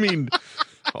 I mean,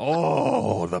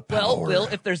 the power. Well, Bill,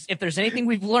 if there's anything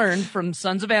we've learned from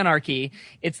Sons of Anarchy,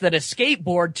 it's that a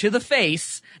skateboard to the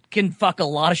face can fuck a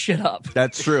lot of shit up.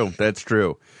 That's true. That's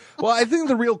true. Well, I think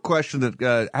the real question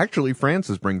that actually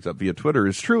Francis brings up via Twitter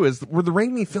is true, is were the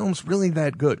Raimi films really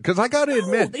that good? Because I got to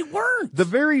admit, they weren't. The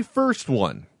very first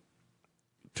one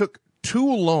took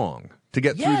too long to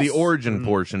get through the origin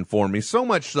portion for me, so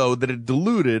much so that it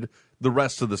diluted the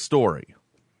rest of the story.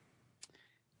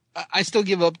 I still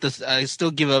give up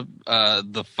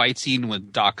the fight scene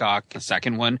with Doc Ock, the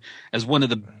second one, as one of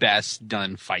the best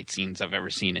done fight scenes I've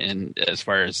ever seen in as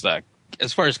far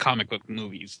as comic book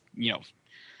movies,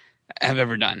 have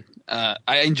ever done.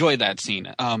 I enjoyed that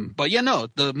scene. But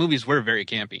the movies were very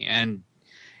campy, and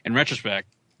in retrospect,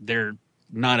 they're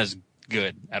not as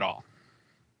good at all.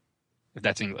 If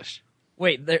that's English.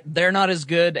 Wait, they're not as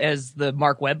good as the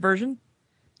Mark Webb version?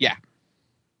 Yeah.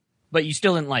 But you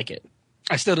still didn't like it?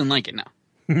 I still didn't like it,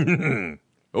 no.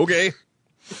 Okay.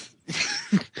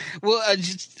 Well,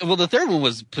 the third one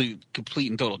was complete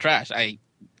and total trash. I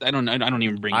don't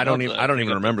even bring. I don't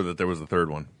even remember that there was a third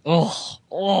one.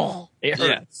 Oh, it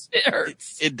hurts. Yeah. It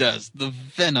hurts. It does. The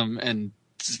venom and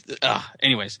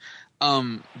anyways.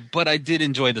 But I did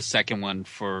enjoy the second one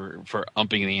for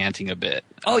upping the ante a bit.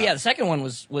 Oh yeah, the second one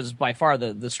was by far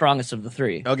the strongest of the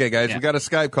three. Okay, guys, we got a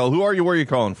Skype call. Who are you? Where are you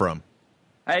calling from?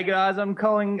 Hey guys, I'm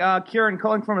Kieran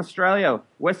calling from Australia,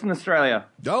 Western Australia.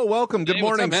 Oh, welcome. Good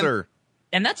morning, sir.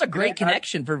 And that's a great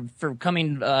connection for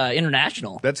coming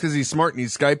international. That's because he's smart and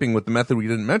he's Skyping with the method we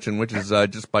didn't mention, which is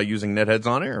just by using Netheads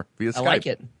on Air via Skype. I like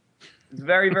it. It's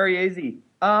very, very easy.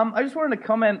 I just wanted to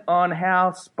comment on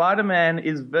how Spider-Man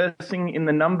is versing in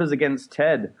the numbers against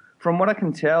Ted. From what I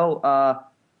can tell,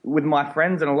 with my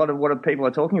friends and a lot of what people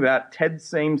are talking about, Ted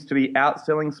seems to be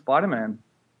outselling Spider-Man.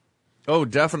 Oh,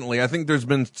 definitely. I think there's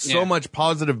been so much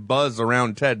positive buzz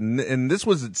around Ted, and this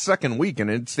was its second week, and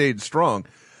it stayed strong.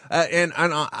 And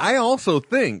I also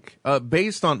think,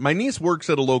 based on my niece works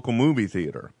at a local movie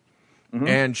theater,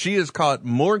 and she has caught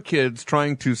more kids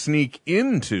trying to sneak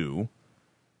into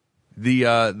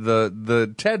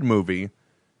the Ted movie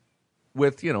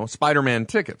with Spider-Man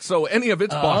tickets. So any of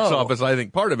its box office, I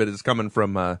think part of it is coming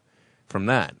from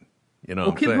that.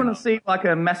 Well, kids want to see like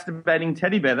a masturbating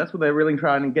teddy bear. That's what they're really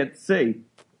trying to get to see.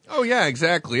 Oh, yeah,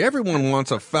 exactly. Everyone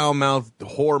wants a foul-mouthed,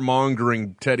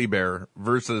 whoremongering teddy bear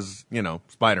versus,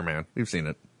 Spider-Man. We've seen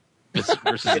it.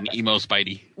 Versus an emo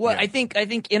Spidey. Well, I think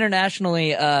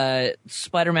internationally,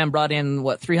 Spider-Man brought in,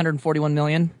 341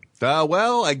 million?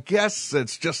 Well, I guess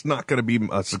it's just not going to be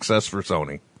a success for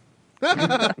Sony.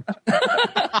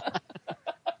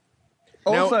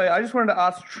 Also, I just wanted to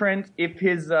ask Trent if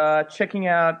he's checking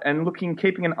out and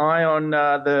keeping an eye on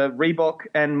the Reebok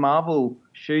and Marvel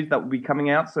shoes that will be coming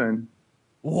out soon.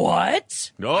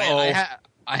 What?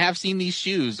 I have seen these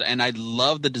shoes, and I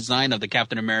love the design of the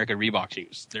Captain America Reebok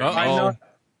shoes.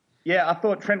 Yeah, I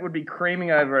thought Trent would be creaming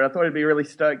over it. I thought he'd be really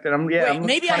stoked. And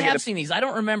maybe I have seen these. I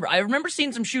don't remember. I remember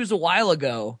seeing some shoes a while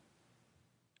ago.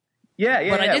 Yeah.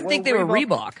 But I didn't think they were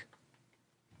Reebok.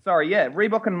 Sorry, yeah,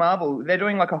 Reebok and Marvel, they're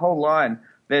doing like a whole line.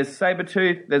 There's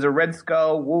Sabretooth, there's a Red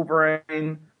Skull,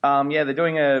 Wolverine. They're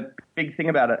doing a big thing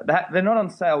about it. They're not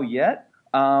on sale yet,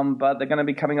 but they're going to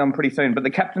be coming on pretty soon. But the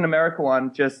Captain America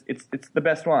one, it's the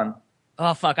best one.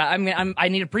 Oh, fuck. I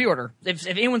need a pre-order. If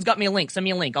anyone's got me a link, send me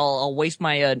a link. I'll waste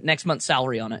my next month's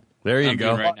salary on it. There you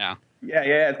go. Right now. Yeah,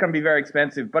 it's going to be very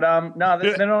expensive. But no,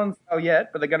 they're not on sale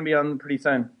yet, but they're going to be on pretty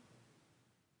soon.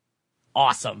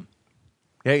 Awesome.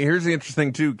 Hey, here's the interesting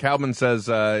thing, too. Calvin says,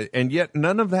 and yet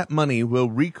none of that money will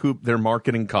recoup their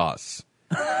marketing costs.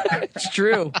 It's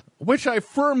true. Which I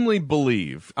firmly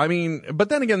believe. I mean, but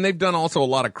then again, they've done also a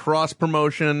lot of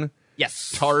cross-promotion.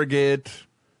 Yes. Target,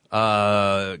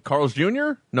 Carl's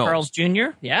Jr.? No. Carl's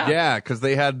Jr.? Yeah. Yeah, because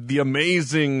they had the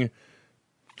amazing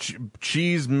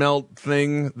cheese melt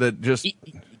thing that just...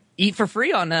 Eat for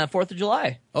free on 4th of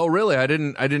July. Oh, really? I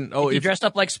didn't. Oh, you dressed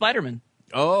up like Spider-Man.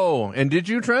 Oh, and did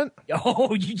you, Trent?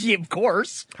 Oh, yeah, of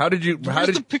course. How did you?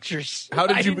 The pictures? How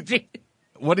did you?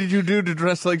 What did you do to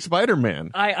dress like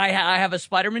Spider-Man? I have a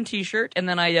Spider-Man T-shirt, and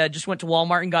then I just went to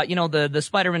Walmart and got the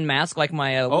Spider-Man mask, like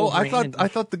my. I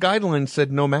thought the guidelines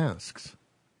said no masks.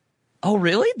 Oh,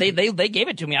 really? They gave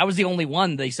it to me. I was the only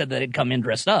one. They said that had come in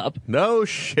dressed up. No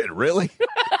shit, really?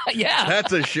 Yeah,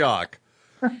 that's a shock.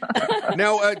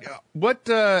 Now, what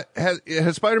has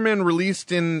Spider-Man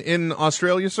released in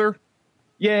Australia, sir?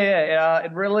 Yeah.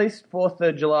 It released 4th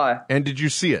of July. And did you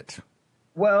see it?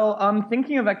 Well, I'm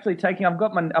thinking of actually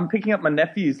I'm picking up my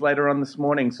nephews later on this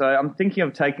morning, so I'm thinking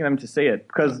of taking them to see it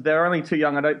because they're only too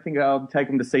young. I don't think I'll take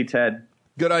them to see Ted.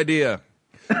 Good idea.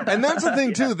 And that's the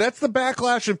thing, too. That's the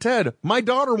backlash of Ted. My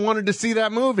daughter wanted to see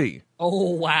that movie. Oh,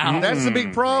 wow. That's the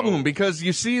big problem because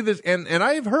you see this, and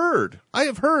I have heard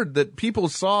that people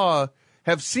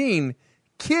have seen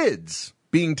kids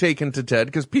being taken to Ted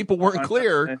because people weren't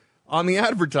clear on the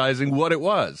advertising what it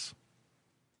was.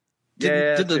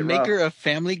 Did the maker of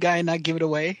Family Guy not give it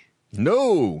away?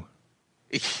 No.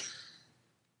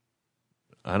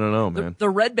 I don't know, man. The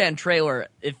Red Band trailer,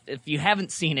 if you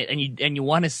haven't seen it and you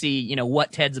want to see,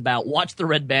 what Ted's about, watch the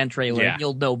Red Band trailer and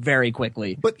you'll know very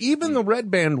quickly. But even the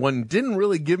Red Band one didn't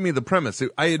really give me the premise.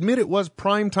 I admit it was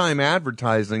primetime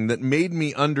advertising that made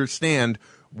me understand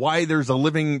why there's a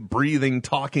living, breathing,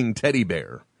 talking teddy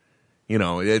bear.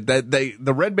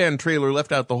 The Red Band trailer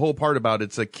left out the whole part about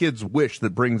it's a kid's wish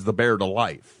that brings the bear to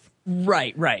life.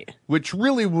 Right. Which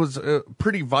really was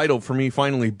pretty vital for me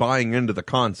finally buying into the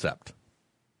concept.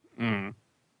 Mm.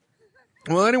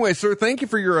 Well, anyway, sir, thank you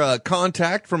for your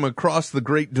contact from across the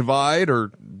Great Divide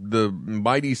or the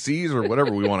Mighty Seas or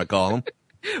whatever we want to call them.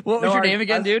 What was your name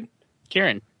again, dude?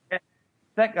 Kieran.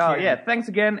 Thanks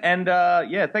again, and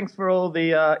thanks for all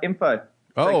the info.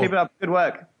 So keep it up. Good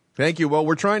work. Thank you. Well,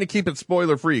 we're trying to keep it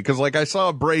spoiler-free because, I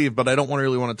saw Brave, but I don't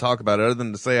really want to talk about it other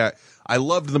than to say I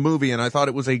loved the movie, and I thought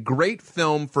it was a great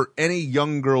film for any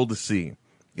young girl to see.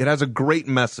 It has a great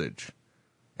message,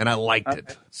 and I liked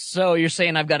it. So you're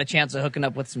saying I've got a chance of hooking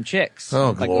up with some chicks?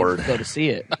 Oh, Lord. Go to see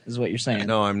it, is what you're saying.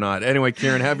 No, I'm not. Anyway,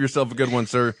 Kieran, have yourself a good one,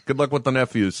 sir. Good luck with the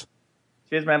nephews.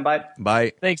 Cheers, man. Bye.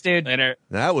 Bye. Thanks, dude. Later.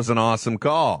 That was an awesome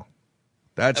call.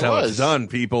 That's how it's done,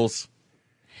 peoples.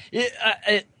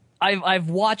 I've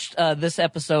watched this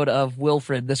episode of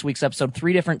Wilfred, this week's episode,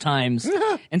 3 different times.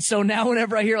 And so now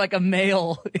whenever I hear a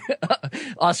male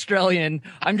Australian,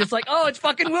 I'm just like, oh, it's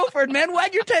fucking Wilfred, man.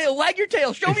 Wag your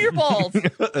tail. Show me your balls.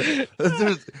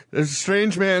 There's a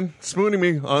strange man spooning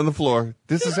me on the floor.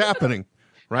 This is happening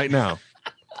right now.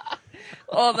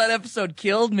 Oh, that episode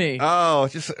killed me. Oh,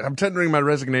 I'm tendering my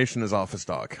resignation as office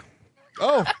dog.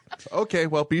 Oh, okay.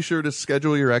 Well, be sure to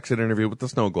schedule your exit interview with the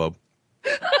Snow Globe.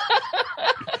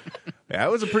 Yeah, it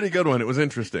was a pretty good one. It was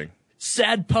interesting.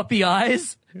 Sad puppy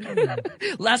eyes.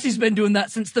 Lassie's been doing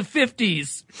that since the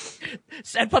 50s.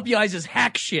 Sad puppy eyes is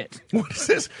hack shit. What is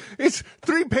this? It's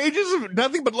 3 pages of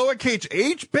nothing but lowercase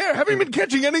h? Bear, haven't you been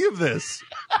catching any of this?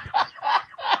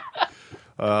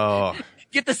 Oh.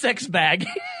 Get the sex bag.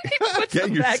 He puts Get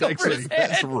the your bag sex over his ring.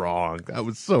 That's head. wrong. That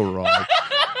was so wrong.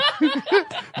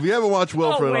 If you haven't watched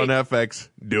Wilfred on wait. FX,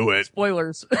 do it.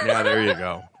 Spoilers. Yeah, there you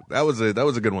go. That was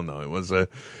a good one though. It was the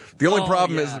only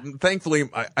problem is, thankfully,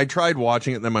 I tried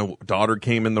watching it, and then my daughter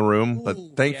came in the room, but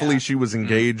thankfully she was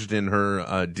engaged in her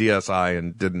DSI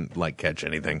and didn't catch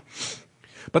anything.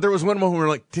 But there was one moment where we're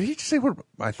like, did he just say what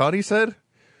I thought he said?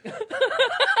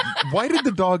 Why did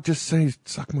the dog just say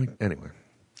suck my anyway?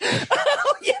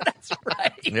 Oh yeah, that's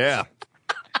right. Yeah.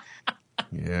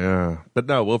 Yeah. But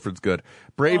no, Wilfred's good.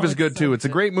 Brave is good too. It's a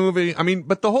great movie. I mean,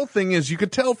 but the whole thing is you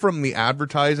could tell from the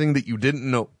advertising that you didn't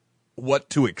know what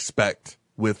to expect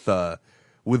with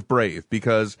Brave,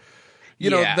 because you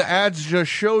know, the ads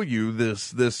just show you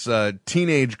this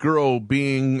teenage girl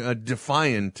being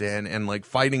defiant and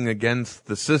fighting against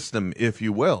the system, if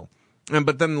you will.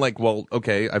 But then well,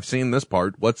 okay, I've seen this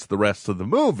part. What's the rest of the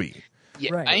movie?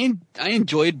 Yeah, Right. I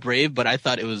enjoyed Brave, but I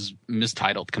thought it was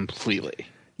mistitled completely.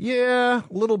 Yeah,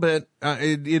 a little bit.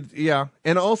 Yeah.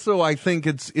 And also I think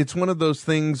it's one of those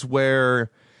things where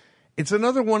it's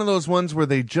another one of those ones where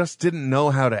they just didn't know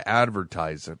how to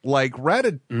advertise it. Like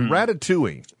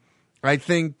Ratatouille, I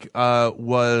think,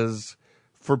 was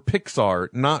for Pixar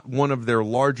not one of their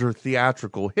larger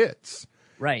theatrical hits.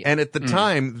 Right. And at the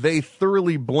time, they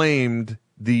thoroughly blamed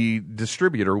the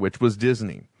distributor, which was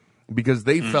Disney, because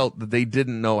they felt that they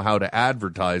didn't know how to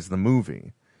advertise the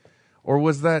movie. Or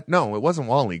was that? No, it wasn't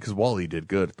WALL-E, because WALL-E did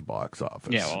good at the box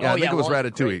office. Yeah, I think it was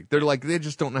WALL-E, Ratatouille. great. They're they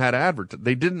just don't know how to advertise.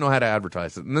 They didn't know how to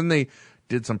advertise it. And then they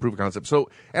did some proof of concept. So,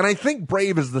 and I think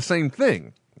Brave is the same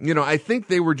thing. You know, I think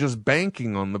they were just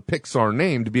banking on the Pixar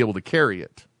name to be able to carry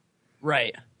it.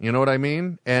 Right. You know what I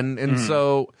mean? And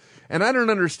so, and I don't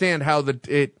understand how I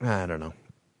don't know.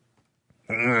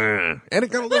 And it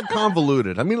got a little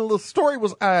convoluted. I mean, the story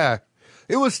was,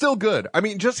 it was still good. I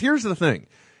mean, just here's the thing.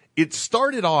 It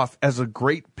started off as a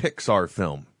great Pixar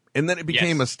film, and then it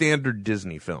became a standard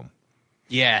Disney film.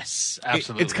 Yes,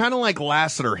 absolutely. It's kind of like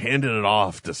Lasseter handed it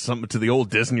off to the old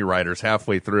Disney writers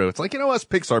halfway through. It's like, you know, us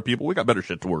Pixar people, we got better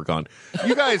shit to work on.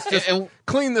 You guys just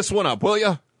clean this one up, will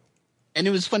ya? And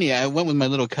it was funny. I went with my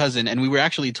little cousin, and we were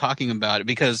actually talking about it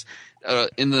because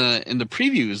in the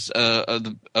previews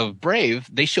of Brave,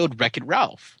 they showed Wreck-It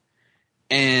Ralph,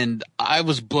 and I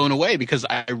was blown away because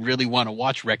I really want to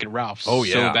watch Wreck-It Ralph so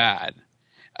bad.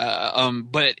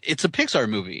 But it's a Pixar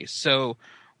movie, so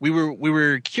we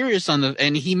were curious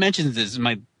and he mentions this.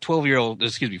 My 14-year-old,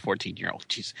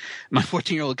 jeez, my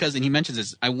 14-year-old cousin. He mentions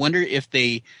this. I wonder if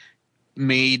they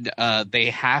made they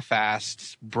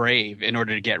half-assed Brave in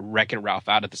order to get Wreck-It Ralph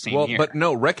out at the same year. But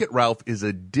no, Wreck-It Ralph is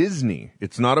a Disney.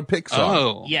 It's not a Pixar.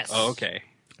 Oh, Yes. Oh, okay.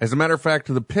 As a matter of fact,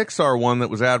 the Pixar one that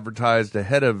was advertised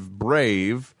ahead of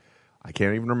Brave, I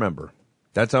can't even remember.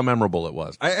 That's how memorable it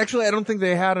was. I don't think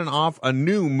they had a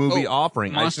new movie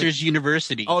offering. Monsters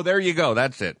University. Oh, there you go.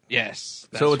 That's it. Yes.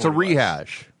 So it's a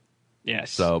rehash.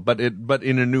 Yes. So, but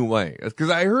in a new way.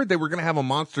 Because I heard they were going to have a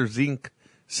Monsters Inc.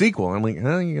 sequel. I'm like,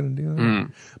 how are you going to do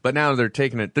that? But now they're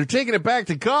taking it back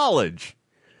to college.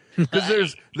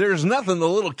 Because there's nothing the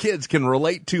little kids can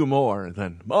relate to more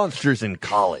than monsters in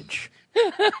college.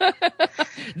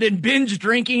 Then binge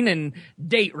drinking and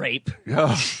date rape.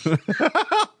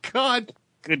 Oh, God.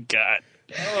 Good God.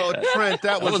 Oh, Trent,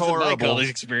 that was wasn't my horrible. college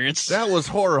experience. That was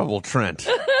horrible, Trent.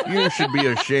 You should be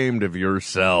ashamed of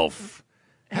yourself.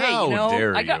 Hey, How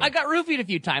dare I got roofied a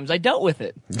few times. I dealt with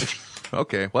it.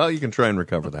 Okay, well, you can try and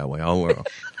recover that way. I'll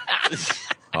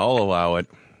allow it.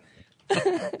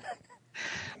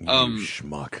 You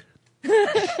schmuck.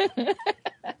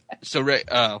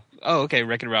 So, okay,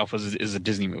 Wreck-It Ralph is a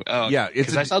Disney movie. Oh, Yeah,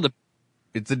 it's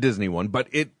a Disney one, but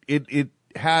it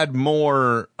had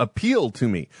more appeal to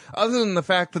me, other than the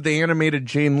fact that they animated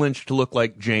Jane Lynch to look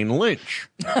like Jane Lynch.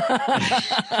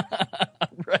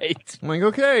 Right. I'm like,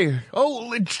 okay,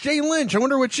 oh, it's Jane Lynch. I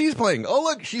wonder what she's playing. Oh,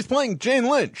 look, she's playing Jane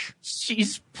Lynch.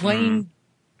 She's playing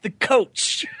the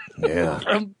coach Yeah,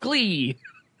 from Glee.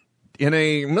 in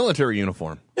a military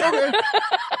uniform. Okay,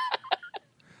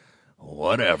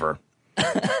 whatever.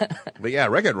 But yeah,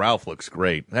 Wreck-It Ralph looks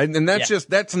great, and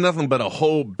that's nothing but a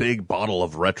whole big bottle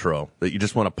of retro that you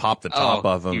just want to pop the top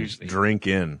of and hugely. drink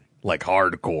in like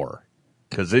hardcore,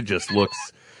 because it just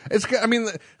looks. I mean,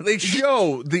 they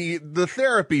show the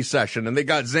therapy session, and they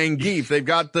got Zangief, they've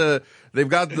got the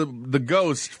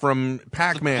ghost from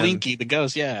Pac-Man, Blinky, the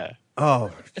ghost, yeah.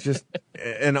 Oh, just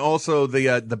and also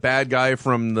the bad guy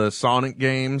from the Sonic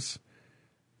games.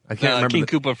 I can't remember.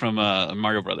 King Koopa from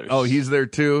Mario Brothers. Oh, he's there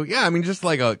too. Yeah, I mean, just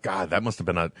like God, that must have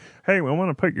been a. Hey, we want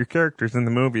to put your characters in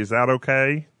the movie. Is that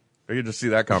okay? Or you just see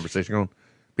that conversation going.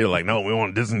 People are like, no, we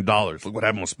want Disney dollars. Look what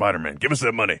happened with Spider-Man. Give us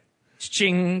that money.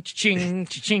 Ching, ching,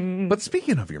 ching. But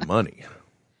speaking of your money,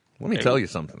 let me tell you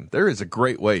something. There is a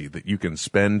great way that you can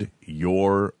spend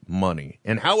your money.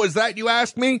 And how is that, you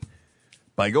ask me?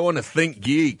 By going to Think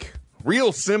Geek.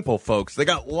 Real simple, folks. They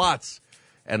got lots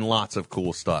and lots of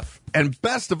cool stuff. And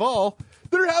best of all,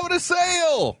 they're having a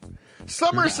sale.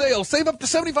 Summer sale. Save up to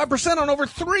 75% on over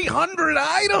 300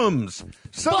 items.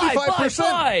 75%.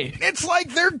 Buy. It's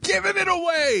like they're giving it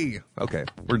away. Okay,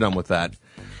 we're done with that.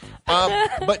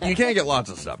 But you can get lots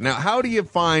of stuff. Now, how do you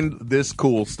find this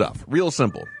cool stuff? Real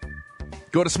simple.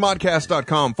 Go to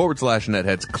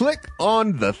smodcast.com/netheads. Click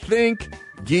on the Think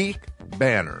Geek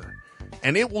banner,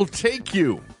 and it will take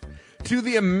you to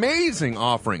the amazing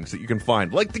offerings that you can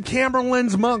find, like the camera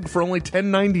lens mug for only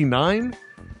 $10.99.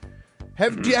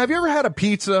 Have you ever had a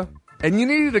pizza and you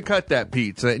needed to cut that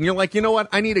pizza, and you're like, you know what?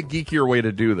 I need a geekier way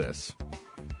to do this.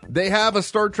 They have a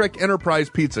Star Trek Enterprise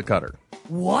pizza cutter.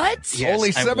 What? Yes, Only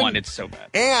I seven. wanted so bad.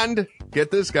 And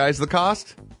get this, guys, the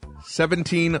cost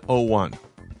 $17.01.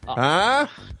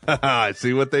 Huh?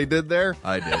 See what they did there?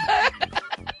 I did.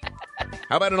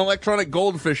 How about an electronic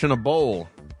goldfish in a bowl?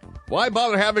 Why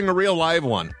bother having a real live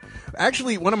one?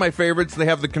 Actually, one of my favorites, they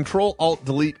have the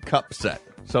Control-Alt-Delete cup set.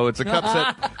 So it's a cup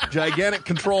set, gigantic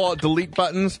Control-Alt-Delete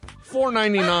buttons,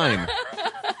 $4.99.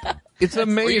 It's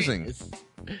amazing.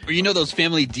 Or you know those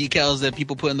family decals that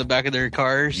people put in the back of their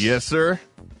cars? Yes, sir.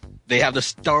 They have the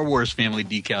Star Wars family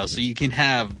decals, so you can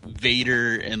have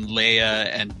Vader and Leia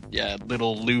and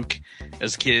little Luke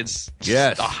as kids.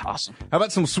 Yes. Awesome. How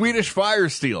about some Swedish Fire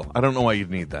Steel? I don't know why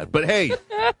you'd need that, but hey,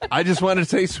 I just wanted to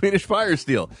say Swedish Fire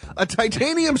Steel. A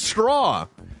titanium straw.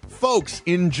 Folks,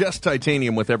 ingest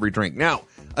titanium with every drink. Now,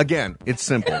 again, it's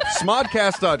simple.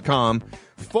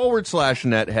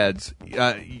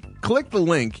 Smodcast.com/netheads. Click the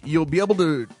link. You'll be able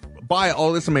to buy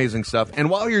all this amazing stuff. And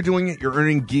while you're doing it, you're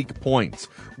earning geek points.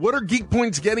 What are geek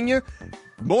points getting you?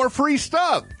 More free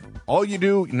stuff. All you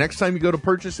do, next time you go to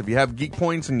purchase, if you have geek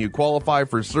points and you qualify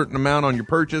for a certain amount on your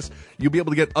purchase, you'll be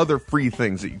able to get other free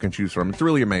things that you can choose from. It's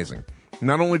really amazing.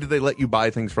 Not only do they let you buy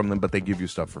things from them, but they give you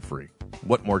stuff for free.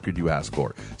 What more could you ask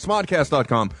for?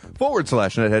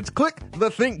 Smodcast.com/netheads. Click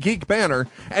the Think Geek banner,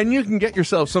 and you can get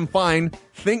yourself some fine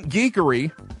Think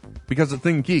Geekery, because at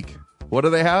Think Geek, what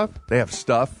do they have? They have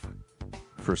stuff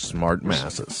for smart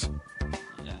masses.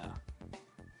 Yeah.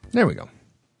 There we go.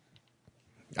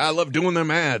 I love doing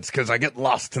them ads because I get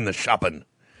lost in the shopping.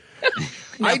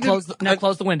 Now close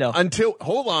the window. Until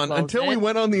we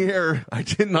went on the air, I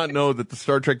did not know that the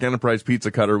Star Trek Enterprise pizza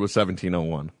cutter was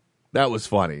 $17.01. That was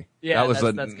funny. Yeah, that was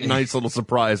that's good. Nice little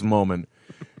surprise moment.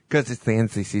 Because it's the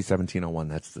NCC 1701.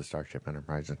 That's the Star Trek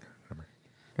Enterprise.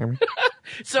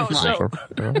 So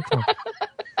 1701.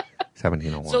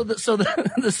 So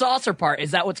the saucer part,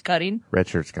 is that what's cutting? Red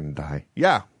shirt's gonna die.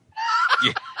 Yeah.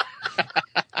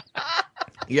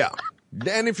 Yeah.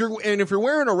 And if you're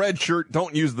wearing a red shirt,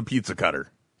 don't use the pizza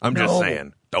cutter. I'm just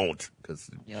saying, don't, because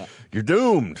you're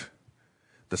doomed.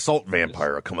 The salt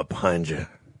vampire will come up behind you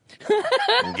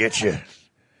and get you.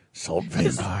 Salt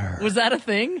vampire. Was that a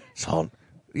thing? Salt.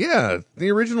 Yeah,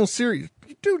 the original series.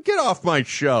 Dude, get off my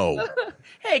show.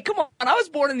 Hey, come on! I was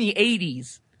born in the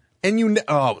 '80s. And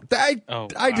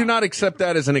I do not accept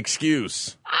that as an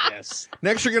excuse. Yes.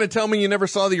 Next, you're going to tell me you never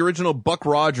saw the original Buck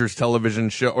Rogers television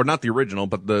show, or not the original,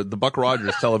 but the Buck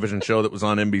Rogers television show that was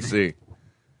on NBC.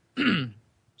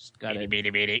 Just got to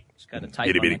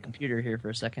type on my computer here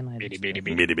for a second.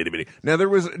 Now there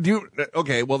was.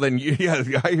 Okay, well then,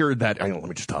 I heard that. Hang on, let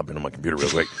me just hop into my computer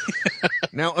real quick.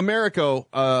 Now, Americo,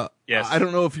 yes. I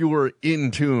don't know if you were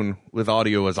in tune with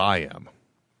audio as I am,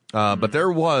 but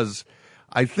there was.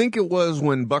 I think it was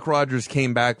when Buck Rogers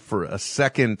came back for a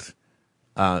second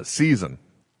season.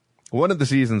 One of the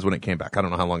seasons when it came back. I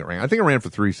don't know how long it ran. I think it ran for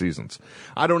 3 seasons.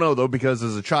 I don't know, though, because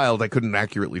as a child, I couldn't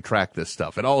accurately track this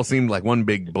stuff. It all seemed like one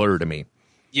big blur to me.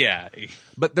 Yeah.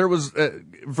 But there was,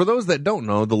 for those that don't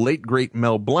know, the late, great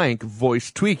Mel Blanc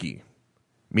voiced Tweaky.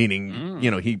 Meaning,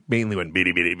 he mainly went,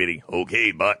 bitty, bitty, bitty.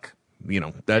 Okay, Buck.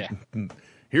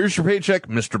 Here's your paycheck,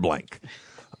 Mr. Blank.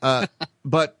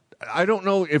 But I don't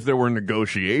know if there were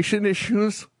negotiation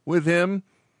issues with him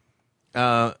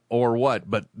or what,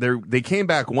 but they came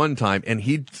back one time and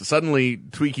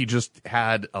Tweaky just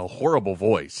had a horrible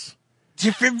voice.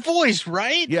 Different voice,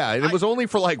 right? Yeah, and it was only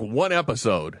for like one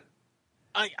episode.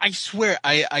 I swear,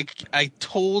 I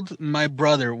told my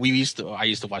brother, I used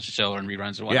to watch the show and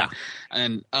reruns and whatnot. Yeah.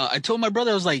 And I told my brother,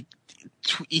 I was like,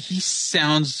 he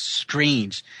sounds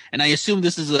strange, and I assume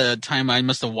this is a time I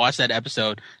must have watched that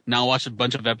episode. Now watched a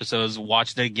bunch of episodes,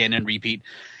 watched it again and repeat,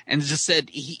 and just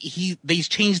said they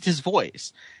changed his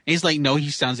voice. And he's like, no, he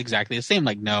sounds exactly the same.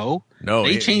 Like, no,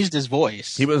 they changed his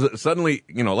voice. He was suddenly,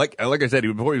 like I said,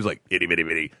 before he was like, itty bitty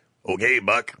bitty, okay,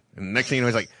 Buck, and the next thing you know,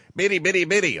 he's like, bitty bitty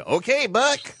bitty, okay,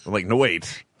 Buck. I'm like, no,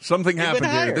 wait, something happened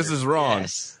here. This is wrong.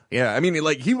 Yes. Yeah, I mean,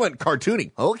 like he went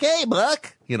cartoony. Okay,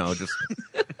 Buck. Just.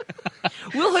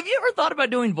 Will, have you ever thought about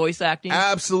doing voice acting?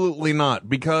 Absolutely not,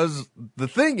 because the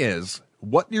thing is,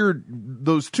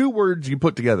 those two words you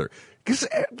put together. Because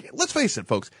let's face it,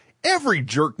 folks, every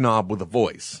jerk knob with a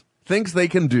voice thinks they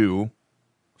can do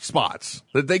spots,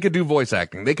 that they could do voice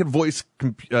acting, they could voice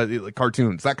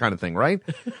cartoons, that kind of thing, right?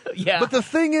 Yeah. But the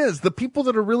thing is, the people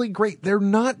that are really great, they're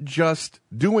not just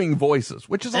doing voices,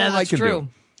 which is all I can do.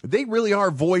 They really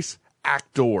are voice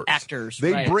actors.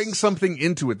 They bring something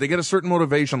into it. They get a certain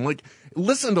motivation. Like,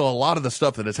 listen to a lot of the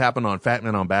stuff that has happened on Fat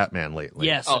Man on Batman lately.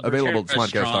 Yes. Available at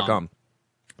smodcast.com.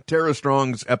 Tara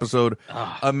Strong's episode,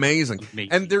 amazing.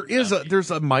 And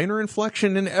there's a minor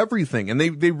inflection in everything, and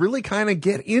they really kind of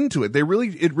get into it. It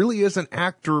really is an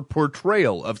actor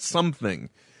portrayal of something.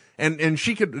 And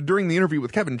she could, during the interview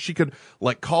with Kevin, she could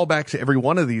like call back to every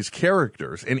one of these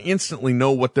characters and instantly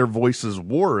know what their voices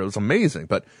were. It was amazing.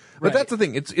 But that's the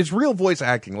thing. It's real voice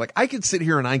acting. Like, I could sit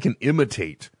here and I can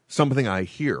imitate something I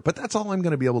hear, but that's all I'm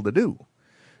going to be able to do.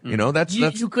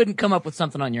 You couldn't come up with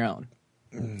something on your own.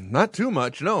 Not too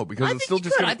much, no, because it's still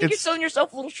just I think you're selling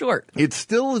yourself a little short. It's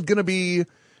still going to be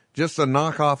just a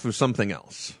knockoff of something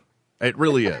else. It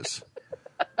really is.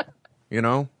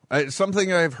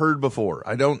 Something I've heard before.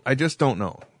 I just don't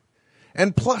know.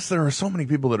 And plus, there are so many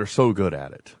people that are so good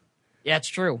at it. Yeah, it's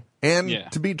true.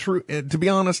 And to be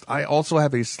honest, I also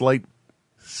have a slight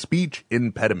speech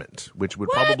impediment, which would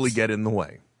probably get in the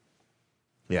way.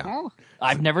 Yeah. Oh,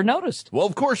 I've never noticed. Well,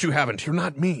 of course you haven't. You're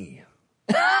not me.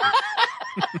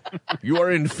 You are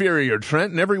inferior,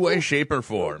 Trent, in every way, shape, or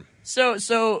form.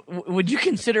 So would you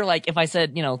consider, like, if I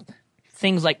said,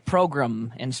 things like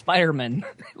program and Spider-Man,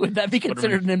 would that be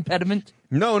considered an impediment?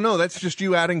 No, that's just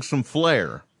you adding some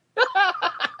flair.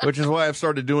 Which is why I've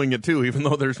started doing it too, even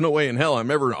though there's no way in hell I'm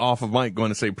ever off of mic going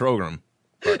to say program.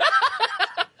 But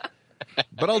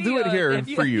I'll do it here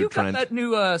for you, Trent. Got that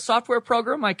new software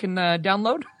program I can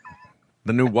download?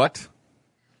 The new what?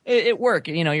 It work.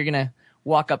 You're going to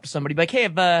walk up to somebody like, hey,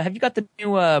 have you got the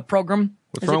new program?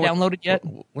 Is it downloaded yet?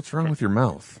 What's wrong with your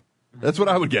mouth? That's what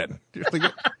I would get.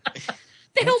 The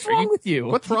hell's wrong with you?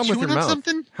 What's wrong with your mouth?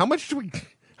 Something? How much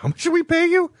should we pay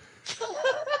you?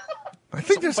 I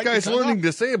think this guy's learning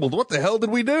disabled. What the hell did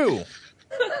we do?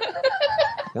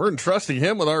 We're entrusting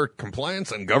him with our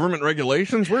compliance and government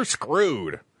regulations. We're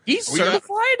screwed. He's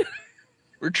certified?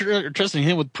 We're trusting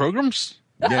him with programs?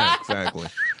 Yeah, exactly.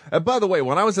 By the way,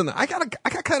 when I was I got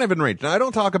kind of enraged. Now, I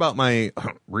don't talk about my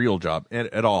real job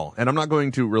at all, and I'm not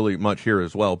going to really much here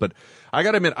as well, but I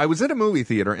got to admit, I was in a movie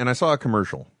theater, and I saw a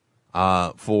commercial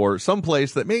for some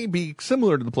place that may be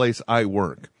similar to the place I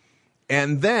work.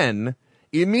 And then,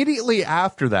 immediately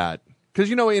after that, because,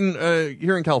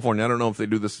 here in California, I don't know if they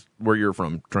do this where you're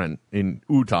from, Trent, in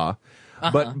Utah,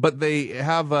 but they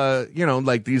have,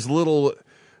 like these little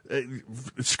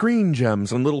screen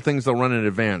gems and little things they'll run in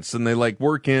advance, and they like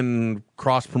work in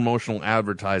cross-promotional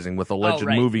advertising with alleged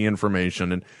movie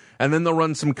information, and then they'll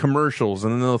run some commercials,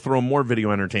 and then they'll throw more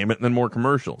video entertainment, and then more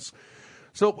commercials.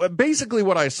 So basically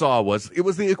what I saw was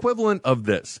the equivalent of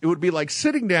this. It would be like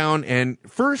sitting down and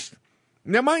first,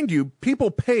 now mind you,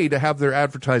 people pay to have their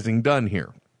advertising done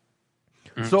here.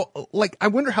 So, like, I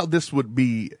wonder how this would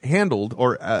be handled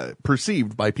or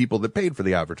perceived by people that paid for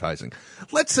the advertising.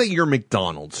 Let's say you're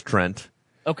McDonald's, Trent.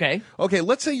 Okay.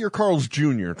 Let's say you're Carl's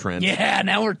Jr., Trent. Yeah,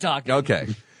 now we're talking. Okay.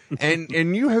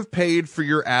 and you have paid for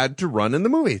your ad to run in the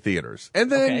movie theaters.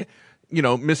 And then,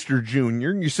 Mr.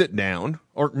 Jr., you sit down.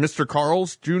 Or Mr.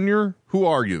 Carl's Jr., who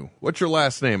are you? What's your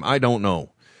last name? I don't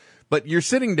know. But you're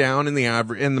sitting down in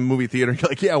the movie theater, and you're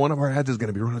like, yeah, one of our ads is going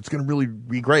to be run. It's going to really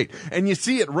be great. And you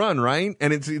see it run, right?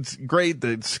 And it's great.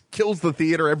 It kills the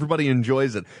theater. Everybody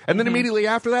enjoys it. And then immediately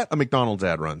after that, a McDonald's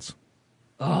ad runs.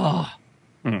 Oh.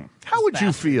 How would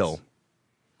you feel?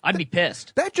 I'd be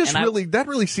pissed. That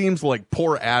really seems like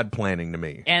poor ad planning to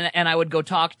me. And I would go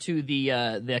talk to the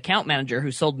account manager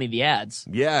who sold me the ads.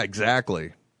 Yeah,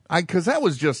 exactly. Because that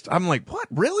was just, I'm like, what?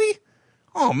 Really?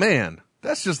 Oh, man.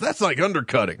 That's like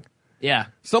undercutting. Yeah.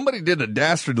 Somebody did a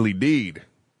dastardly deed.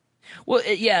 Well,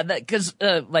 yeah, because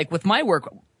like with my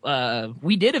work,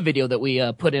 we did a video that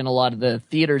we put in a lot of the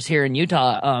theaters here in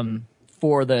Utah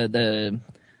for the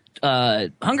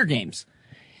Hunger Games.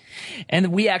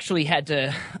 And we actually had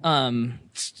to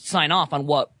sign off on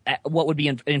what would be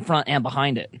in front and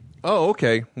behind it. Oh,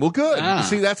 okay. Well, good.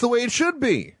 See, that's the way it should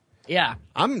be. Yeah.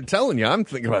 I'm telling you, I'm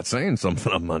thinking about saying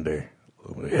something on Monday.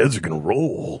 The heads are going to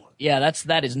roll. Yeah,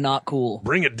 that is not cool.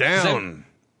 Bring it down.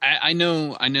 I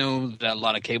know that a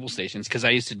lot of cable stations, because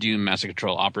I used to do Master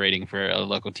Control operating for a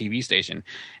local TV station,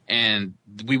 and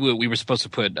we were supposed to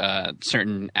put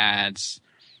certain ads.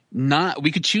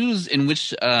 We could choose in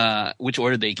which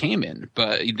order they came in,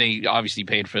 but they obviously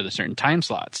paid for the certain time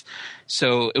slots.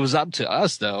 So it was up to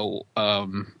us, though,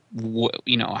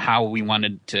 how we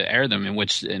wanted to air them in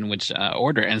which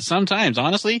order. And sometimes,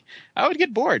 honestly, I would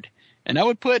get bored, and I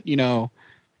would put a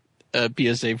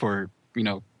PSA for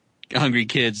hungry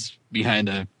kids behind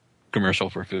a commercial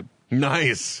for food.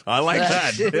 Nice. I like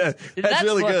that. Yeah, that's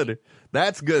really good.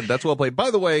 That's good. That's well played. By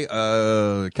the way,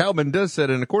 Cal Mendez said,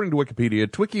 and according to Wikipedia,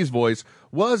 Twiki's voice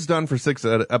was done for 6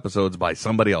 episodes by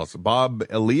somebody else. Bob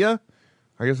Elia?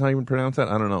 I guess how you would pronounce that?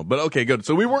 I don't know. But okay, good.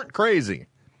 So we weren't crazy.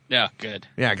 Yeah, good.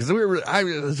 Yeah, because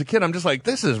as a kid, I'm just like,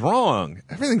 this is wrong.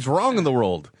 Everything's wrong in the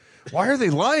world. Why are they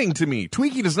lying to me?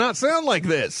 Twiki does not sound like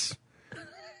this.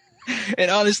 And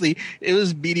honestly, it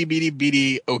was beady, beady,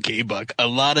 beady, okay, Buck. A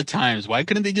lot of times. Why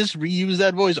couldn't they just reuse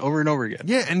that voice over and over again?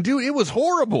 Yeah, and dude, it was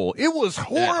horrible. It was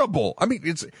horrible. Yeah. I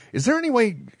mean, is there any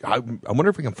way, I wonder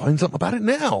if we can find something about it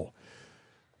now.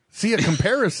 See a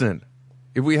comparison.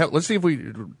 Let's see if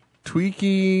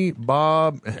Twiki,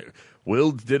 Bob,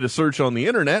 Will did a search on the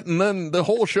internet, and then the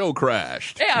whole show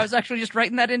crashed. Yeah, I was actually just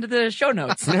writing that into the show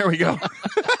notes. There we go.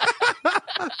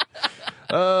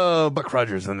 Buck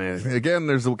Rogers, and again,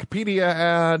 there's the Wikipedia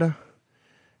ad.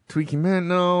 Tweaky man,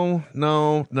 no.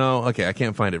 Okay, I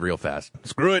can't find it real fast.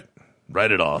 Screw it.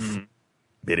 Write it off.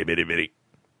 Bitty, bitty, bitty.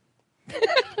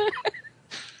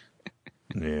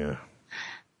 Yeah.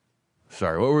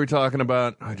 Sorry, what were we talking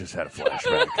about? I just had a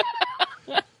flashback.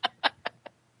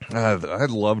 I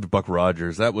loved Buck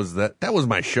Rogers. That was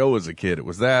my show as a kid. It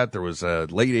was that. There was late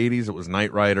 80s. It was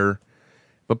Knight Rider.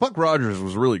 But Buck Rogers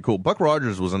was really cool. Buck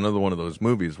Rogers was another one of those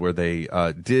movies where they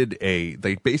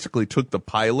they basically took the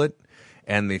pilot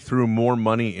and they threw more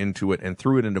money into it and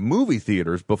threw it into movie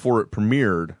theaters before it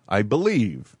premiered, I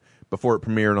believe, before it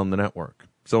premiered on the network.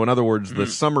 So in other words, the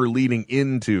summer leading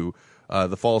into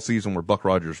the fall season where Buck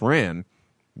Rogers ran,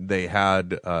 they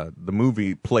had the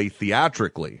movie play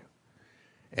theatrically.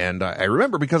 And I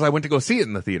remember because I went to go see it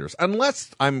in the theaters,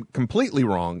 unless I'm completely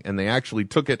wrong and they actually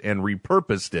took it and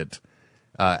repurposed it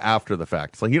after the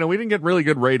fact. It's like, we didn't get really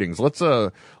good ratings. Let's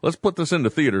put this into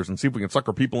theaters and see if we can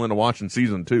sucker people into watching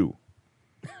season 2.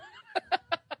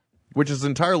 Which is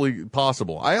entirely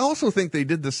possible. I also think they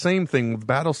did the same thing with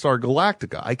Battlestar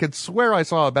Galactica. I could swear I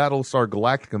saw a Battlestar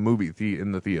Galactica movie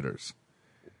in the theaters.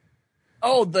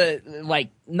 Oh,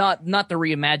 not the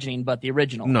reimagining, but the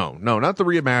original. No, not the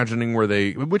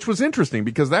reimagining which was interesting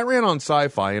because that ran on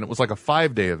Sci-Fi and it was like a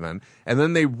 5-day event, and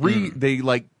then they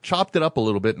chopped it up a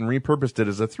little bit and repurposed it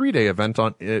as a 3-day event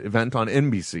on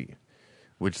NBC,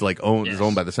 which is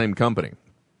owned by the same company.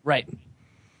 Right.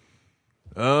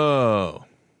 Oh.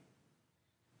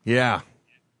 Yeah.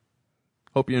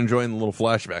 Hope you're enjoying the little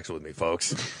flashbacks with me,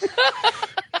 folks.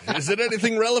 Is it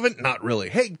anything relevant? Not really.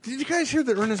 Hey, did you guys hear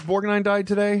that Ernest Borgnine died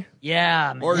today?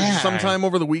 Yeah, man. Or sometime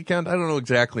over the weekend? I don't know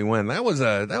exactly when. That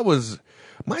was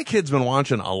my kid's been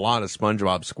watching a lot of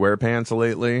SpongeBob SquarePants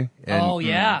lately. And,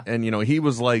 And he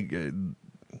was like,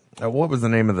 what was the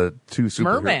name of the two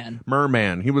superheroes?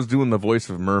 Merman. He was doing the voice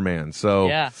of Merman. So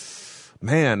yeah.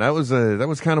 Man, that was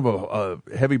kind of a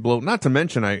heavy blow. Not to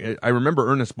mention, I remember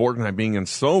Ernest Borgnine being in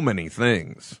so many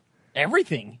things.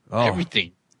 Everything. Oh.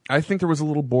 Everything. I think there was a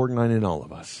little Borgnine in all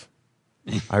of us.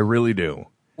 I really do.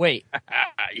 Wait.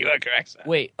 You are correct, sir.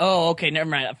 Wait. Oh, okay. Never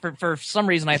mind. For some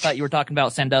reason, I thought you were talking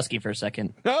about Sandusky for a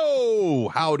second. No.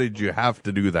 How did you have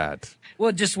to do that?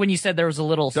 Well, just when you said there was a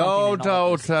little something.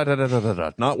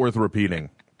 Not worth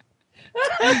repeating.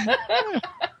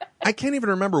 I can't even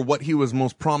remember what he was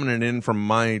most prominent in from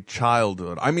my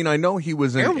childhood. I mean, I know he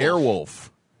was in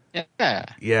Airwolf. Yeah.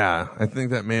 Yeah. I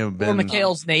think that may have been. Or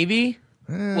McHale's Navy.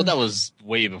 Well, that was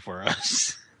way before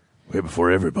us. Way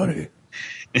before everybody.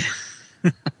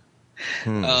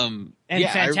 And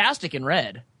fantastic in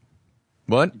Red.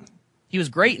 What? He was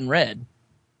great in Red.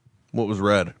 What was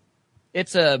Red?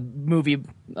 It's a movie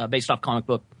based off comic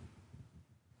book.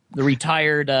 The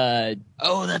retired.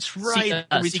 Oh, that's right.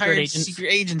 The retired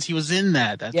secret agents. He was in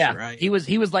that. That's right. He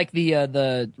was like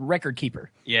the record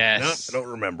keeper. Yes. No, I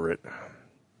don't remember it.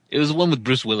 It was the one with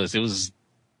Bruce Willis. It was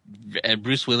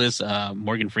Bruce Willis,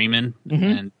 Morgan Freeman,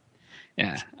 and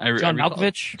John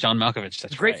Malkovich. John Malkovich.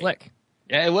 That's a great flick.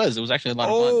 Yeah, it was. It was actually a lot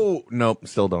of fun. Oh, nope.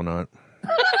 Still don't know it.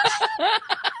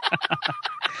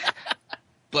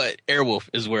 But Airwolf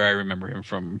is where I remember him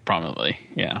from prominently.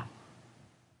 Yeah.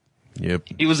 Yep.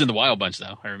 He was in the Wild Bunch,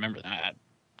 though. I remember that.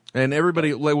 And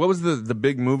everybody, like, what was the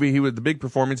big movie the big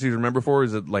performance you remember for?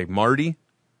 Is it like Marty?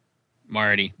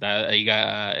 Marty. He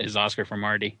got his Oscar for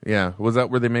Marty. Yeah. Was that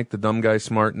where they make the dumb guy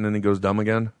smart and then he goes dumb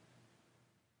again?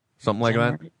 Something like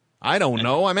that? Marty? I don't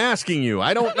know. I'm asking you.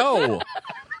 I don't know.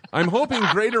 I'm hoping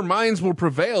greater minds will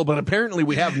prevail, but apparently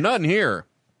we have none here.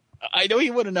 I know he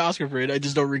won an Oscar for it. I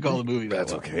just don't recall the movie.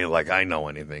 That's okay. Like, I know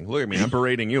anything. Look at me. I'm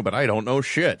berating you, but I don't know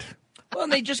shit. Well,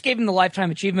 and they just gave him the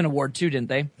Lifetime Achievement Award, too, didn't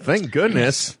they? Thank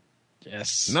goodness.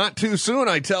 Yes. Not too soon,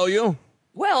 I tell you.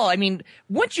 Well, I mean,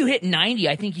 once you hit 90,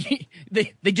 I think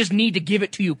they just need to give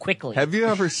it to you quickly. Have you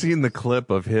ever seen the clip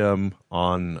of him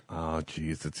on,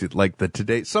 it's like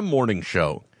some morning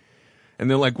show? And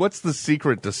they're like, what's the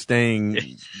secret to staying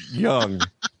young?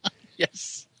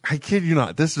 Yes. I kid you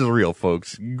not. This is real,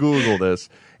 folks. Google this.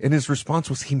 And his response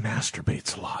was he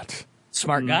masturbates a lot.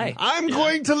 Smart guy. I'm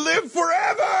going to live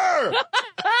forever!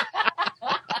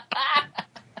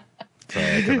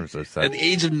 Sorry, I couldn't resist that. At the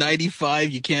age of 95,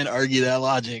 you can't argue that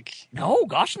logic. No,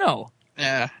 gosh, no.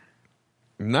 Yeah.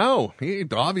 No, he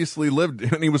obviously lived,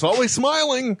 and he was always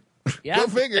smiling. Yeah. Go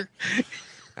figure.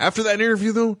 After that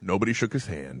interview, though, nobody shook his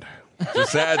hand. It's a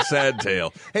sad, sad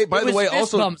tale. Hey, by the way, fist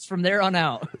also bumps from there on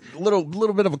out. little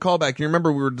bit of a callback. You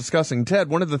remember we were discussing Ted.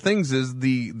 One of the things is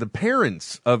the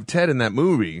parents of Ted in that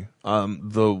movie.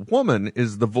 The woman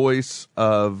is the voice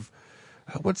of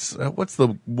what's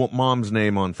the mom's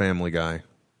name on Family Guy?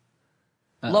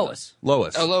 Lois.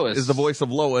 Lois. Oh, Lois is the voice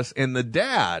of Lois, and the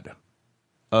dad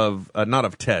of not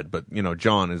of Ted, but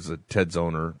John is a Ted's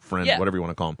owner, friend, whatever you want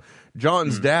to call him.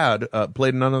 John's dad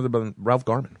played none other than Ralph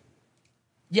Garman.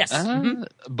 Yes.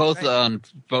 Both on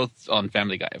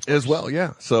Family Guy, of course. As well,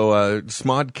 yeah. So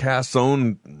Smodcast's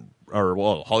own,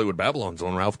 Hollywood Babylon's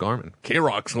own Ralph Garman.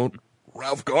 K-Rock's own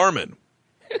Ralph Garman.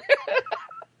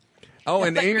 Oh,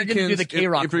 and Amykins, if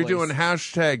you're doing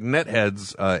hashtag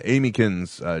netheads,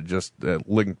 Amykins just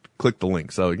click the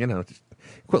link. So, just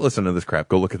quit listening to this crap.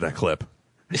 Go look at that clip.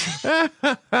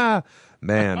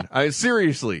 Man,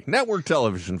 seriously, network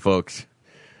television, folks,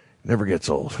 never gets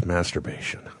old.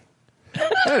 Masturbation.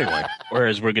 Anyway.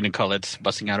 Whereas we're going to call it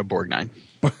busting out a Borgnine.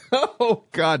 Oh,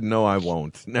 God, no, I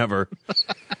won't. Never.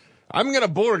 I'm going to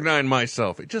Borgnine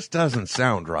myself. It just doesn't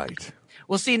sound right.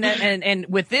 Well, see, and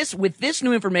with this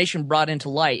new information brought into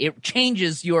light, it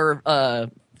changes your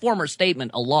former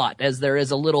statement a lot, as there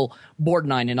is a little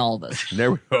Borgnine in all of us.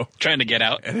 There we go. Trying to get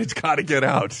out. And it's got to get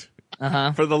out.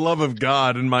 Uh-huh. For the love of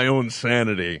God and my own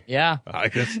sanity. Yeah. I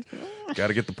just got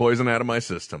to get the poison out of my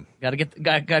system. Gotta get the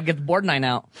Borgnine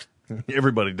out.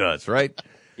 Everybody does, right?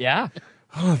 Yeah.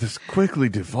 Oh, this quickly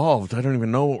devolved. I don't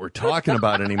even know what we're talking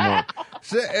about anymore.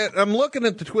 So, I'm looking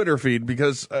at the Twitter feed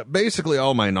because basically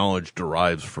all my knowledge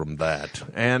derives from that.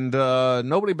 And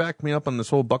nobody backed me up on this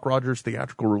whole Buck Rogers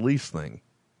theatrical release thing.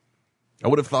 I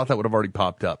would have thought that would have already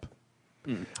popped up.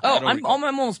 Oh, I'm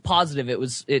almost positive it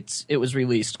was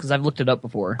released because I've looked it up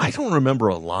before. I don't remember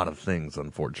a lot of things,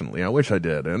 unfortunately. I wish I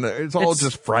did, and it's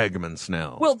just fragments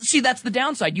now. Well, see, that's the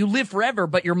downside. You live forever,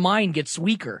 but your mind gets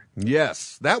weaker.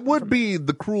 Yes, that would be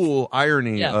the cruel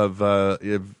irony of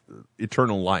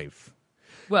eternal life.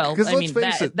 Well, I mean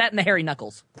that and the hairy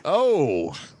knuckles.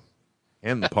 Oh,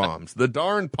 and the palms, the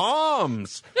darn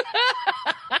palms.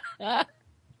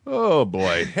 Oh,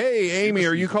 boy. Hey, Amy,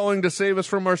 are you calling to save us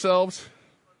from ourselves?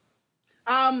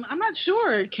 I'm not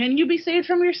sure. Can you be saved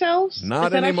from yourselves?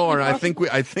 Not anymore. I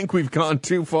think we've gone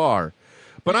too far.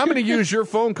 But I'm going to use your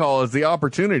phone call as the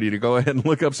opportunity to go ahead and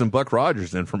look up some Buck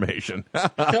Rogers information.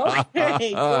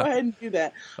 Okay, go ahead and do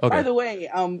that. Okay. By the way,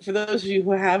 for those of you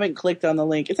who haven't clicked on the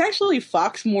link, it's actually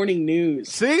Fox Morning News.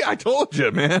 See, I told you,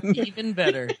 man. Even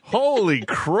better. Holy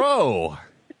crow.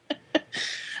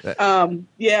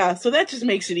 Yeah, so that just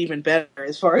makes it even better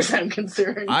as far as I'm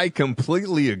concerned. I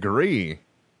completely agree.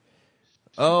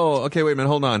 Oh, okay, wait a minute,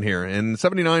 hold on here. In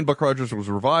 1979, Buck Rogers was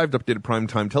revived, updated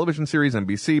primetime television series,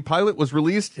 NBC. Pilot was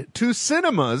released to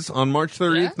cinemas on March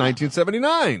 30th,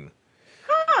 1979.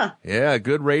 Huh. Yeah,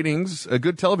 good ratings,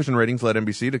 good television ratings led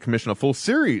NBC to commission a full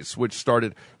series, which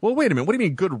started, well, wait a minute, what do you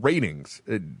mean good ratings?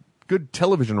 Good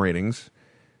television ratings.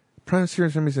 Prime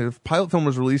series NBC, pilot film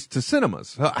was released to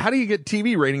cinemas. How do you get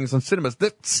TV ratings on cinemas?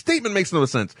 That statement makes no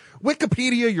sense.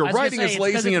 Wikipedia, your writing is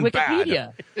lazy and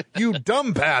bad. You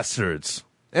dumb bastards.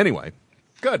 Anyway,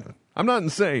 good. I'm not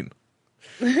insane.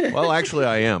 Well, actually,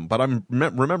 I am, but I'm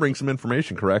remembering some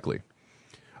information correctly.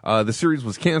 The series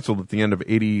was canceled at the end of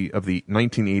the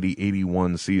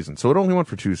 1980-81 season, so it only went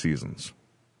for 2 seasons.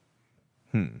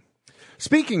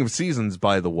 Speaking of seasons,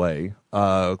 by the way,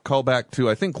 call back to,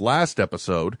 I think, last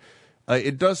episode.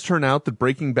 It does turn out that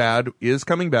Breaking Bad is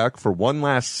coming back for one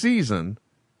last season,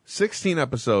 16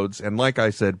 episodes, and like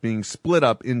I said, being split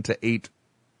up into 8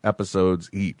 episodes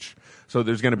each. So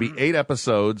there's going to be 8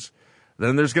 episodes,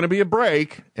 then there's going to be a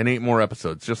break, and 8 more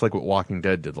episodes, just like what Walking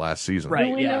Dead did last season.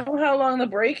 Do we know how long the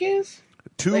break is?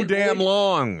 Too damn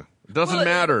long. It doesn't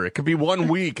matter. It could be 1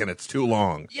 week, and it's too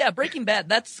long. Yeah, Breaking Bad,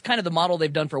 that's kind of the model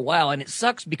they've done for a while, and it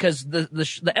sucks because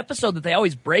the episode that they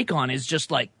always break on is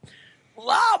just like,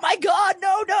 oh my God,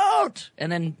 no, don't! And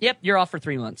then, yep, you're off for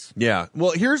 3 months. Yeah.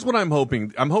 Well, here's what I'm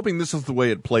hoping. I'm hoping this is the way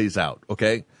it plays out,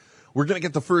 okay? We're going to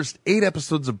get the first 8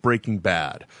 episodes of Breaking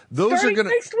Bad. Starting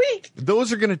next week.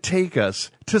 Those are going to take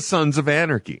us to Sons of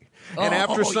Anarchy. And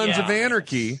after Sons of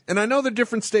Anarchy, and I know they're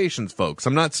different stations, folks.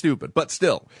 I'm not stupid, but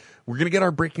still, we're going to get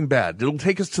our Breaking Bad. It'll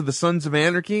take us to the Sons of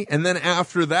Anarchy, and then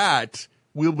after that,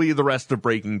 will be the rest of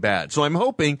Breaking Bad. So I'm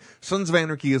hoping Sons of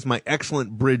Anarchy is my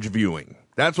excellent bridge viewing.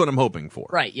 That's what I'm hoping for.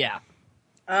 Right, yeah.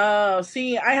 Oh,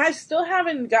 see, I still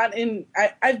haven't gotten.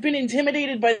 I've been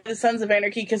intimidated by the Sons of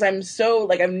Anarchy because I'm so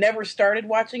I've never started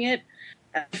watching it.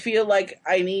 I feel like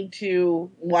I need to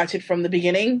watch it from the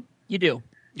beginning. You do,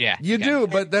 yeah, you do,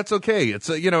 but that's okay. It's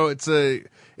a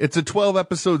it's a 12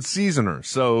 episode seasoner,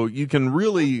 so you can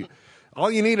really.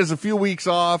 All you need is a few weeks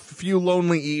off, a few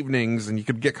lonely evenings, and you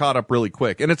could get caught up really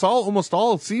quick. And it's almost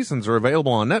all seasons are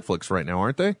available on Netflix right now,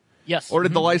 aren't they? Yes. Or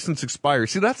did the license expire?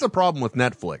 See, that's the problem with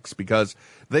Netflix because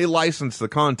they license the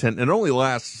content and it only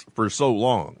lasts for so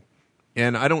long.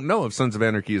 And I don't know if Sons of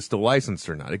Anarchy is still licensed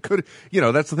or not. It could,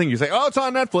 that's the thing. You say, oh, it's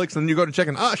on Netflix, and you go to check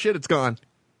and, oh, shit, it's gone.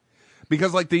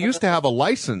 Because they used to have a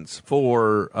license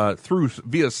for,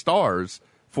 via Stars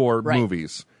for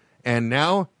movies. And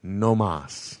now, no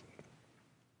mas.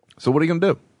 So what are you going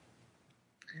to do?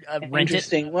 Rent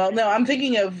Interesting. it. Well, no, I'm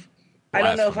thinking of. I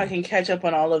don't know if I can catch up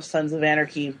on all of Sons of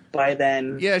Anarchy by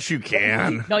then. Yes, you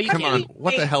can. No, you Come can't. on.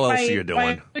 What the hell else are you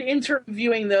doing? My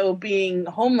interviewing, though, being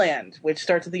Homeland, which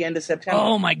starts at the end of September.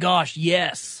 Oh, my gosh,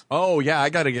 yes. Oh, yeah, I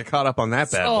got to get caught up on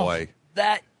that bad boy.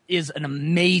 That is an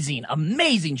amazing,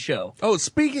 amazing show. Oh,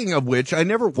 speaking of which, I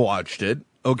never watched it,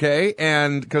 okay?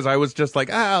 And because I was just like,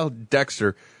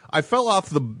 Dexter. I fell off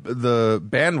the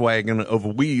bandwagon of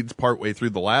Weeds partway through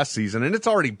the last season, and it's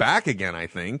already back again, I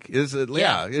think. Is it?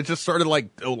 Yeah, it just started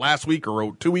last week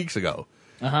or 2 weeks ago.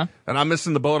 Uh-huh. And I'm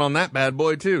missing the boat on that bad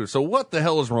boy, too. So what the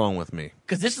hell is wrong with me?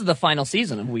 Because this is the final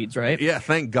season of Weeds, right? Yeah,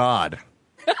 thank God.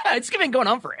 It's been going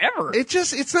on forever.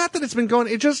 It's not that it's been going,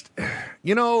 it just,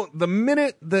 the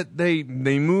minute that they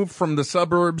moved from the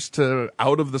suburbs to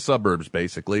out of the suburbs,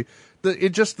 basically,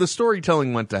 the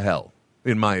storytelling went to hell.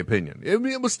 In my opinion,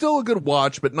 it was still a good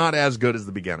watch, but not as good as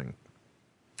the beginning.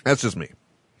 That's just me.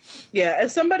 Yeah,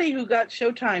 as somebody who got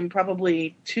Showtime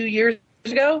probably 2 years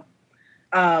ago,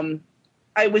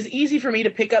 it was easy for me to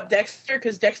pick up Dexter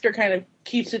because Dexter kind of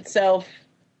keeps itself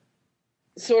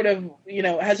sort of,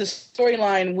 has a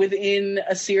storyline within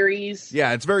a series.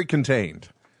 Yeah, it's very contained.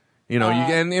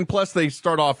 And plus they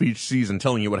start off each season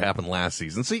telling you what happened last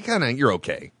season, so you're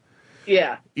okay.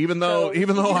 Yeah. Even though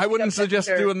I wouldn't suggest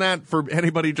doing that for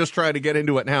anybody just trying to get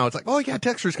into it now. It's like, oh yeah,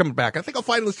 Dexter's coming back. I think I'll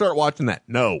finally start watching that.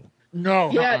 No.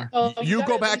 Yeah. You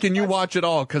go back and you watch it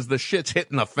all because the shit's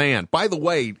hitting the fan. By the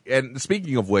way, and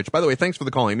speaking of which, thanks for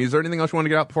the call, Amy. Is there anything else you want to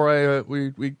get out before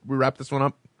we wrap this one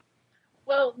up?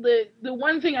 Well, the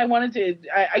one thing I wanted to,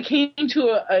 I came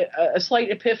to a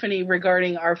slight epiphany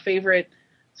regarding our favorite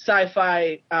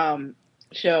sci-fi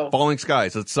show. Falling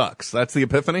Skies. It sucks. That's the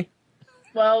epiphany?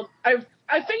 Well, I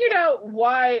figured out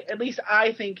why, at least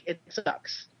I think it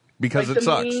sucks. Because it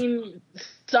sucks. The main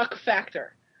suck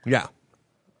factor. Yeah.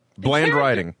 Bland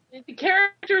writing. The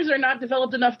characters are not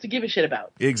developed enough to give a shit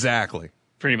about. Exactly.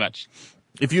 Pretty much.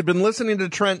 If you'd been listening to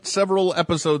Trent several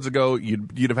episodes ago,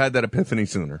 you'd have had that epiphany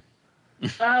sooner.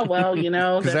 Well,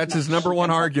 Because that's his number one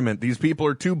argument. These people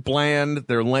are too bland.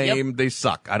 They're lame. They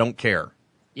suck. I don't care.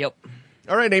 Yep.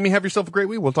 All right, Amy, have yourself a great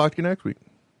week. We'll talk to you next week.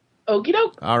 Okie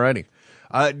doke. All righty.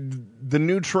 The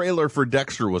new trailer for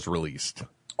Dexter was released.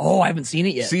 Oh, I haven't seen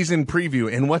it yet. Season preview.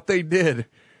 And what they did,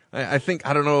 I think,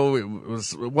 I don't know, it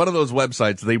was one of those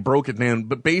websites. They broke it down.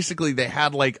 But basically, they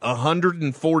had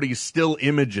 140 still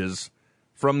images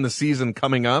from the season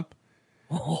coming up.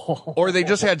 Or they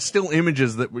just had still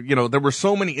images that were, there were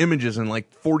so many images in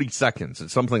 40 seconds.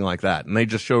 It's something like that. And they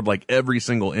just showed every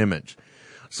single image.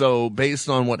 So based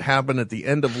on what happened at the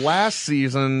end of last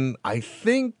season, I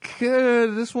think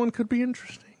this one could be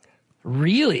interesting.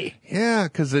 Really? Yeah,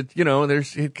 because it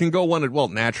can go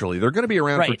naturally. They're going to be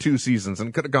around for 2 seasons, and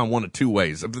it could have gone one of 2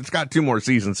 ways. If it's got 2 more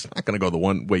seasons, it's not going to go the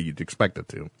one way you'd expect it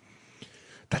to.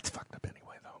 That's fucked up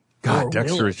anyway, though. God, God,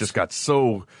 Dexter Willis. has just got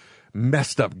so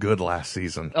messed up good last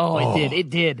season. Oh, it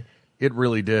did. It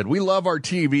really did. We love our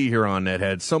TV here on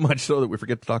Nethead, so much so that we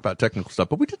forget to talk about technical stuff,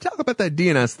 but we did talk about that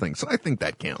DNS thing, so I think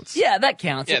that counts. Yeah, that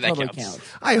counts. Yeah, it that totally counts.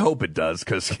 I hope it does,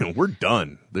 because we're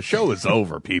done. The show is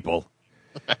over, people.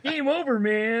 Game over,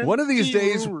 man. One of these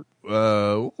days,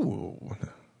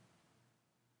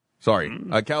 sorry,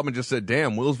 Calvin just said,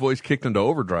 damn, Will's voice kicked into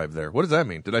overdrive there. What does that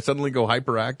mean? Did I suddenly go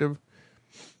hyperactive?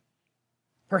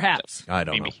 Perhaps. I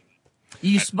don't know.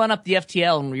 You spun up the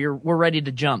FTL and we're ready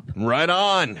to jump. Right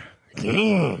on.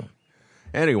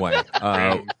 Anyway,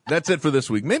 that's it for this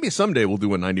week. Maybe someday we'll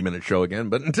do a 90-minute show again,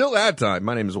 but until that time,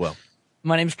 my name is Will.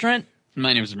 My name's Trent.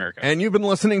 My name is America. And you've been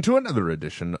listening to another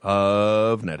edition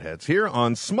of Netheads here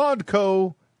on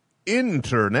Smodco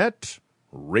Internet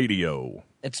Radio.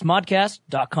 It's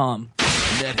modcast.com.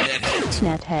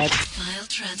 Nethead. File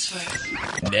transfer.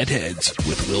 Netheads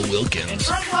with Will Wilkins.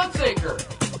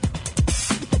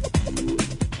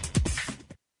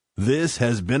 This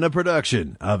has been a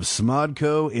production of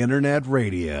Smodco Internet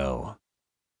Radio.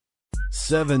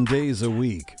 7 days a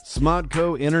week,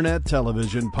 Smodco Internet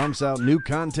Television pumps out new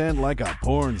content like a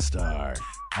porn star.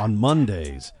 On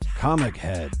Mondays, Comic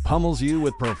Head pummels you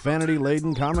with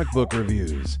profanity-laden comic book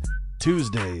reviews.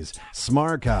 Tuesdays,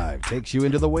 Smarchive takes you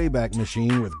into the Wayback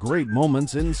Machine with great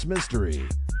moments in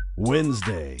Smystery.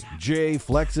 Wednesday, Jay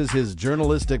flexes his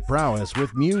journalistic prowess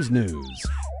with Muse News.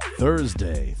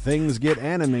 Thursday, things get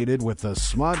animated with the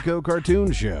Smodco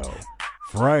Cartoon Show.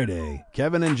 Friday,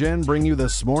 Kevin and Jen bring you the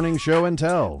S'morning Show and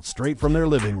Tell, straight from their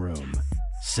living room.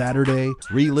 Saturday,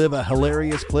 relive a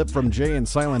hilarious clip from Jay and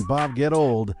Silent Bob Get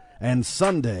Old. And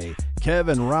Sunday, Kev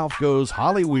and Ralph goes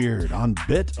Hollyweird on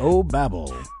Bit O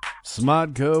Babble.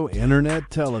 Smodco Internet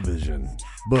Television.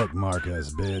 Bookmark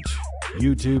us, bitch.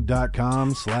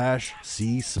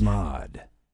 YouTube.com/csmod.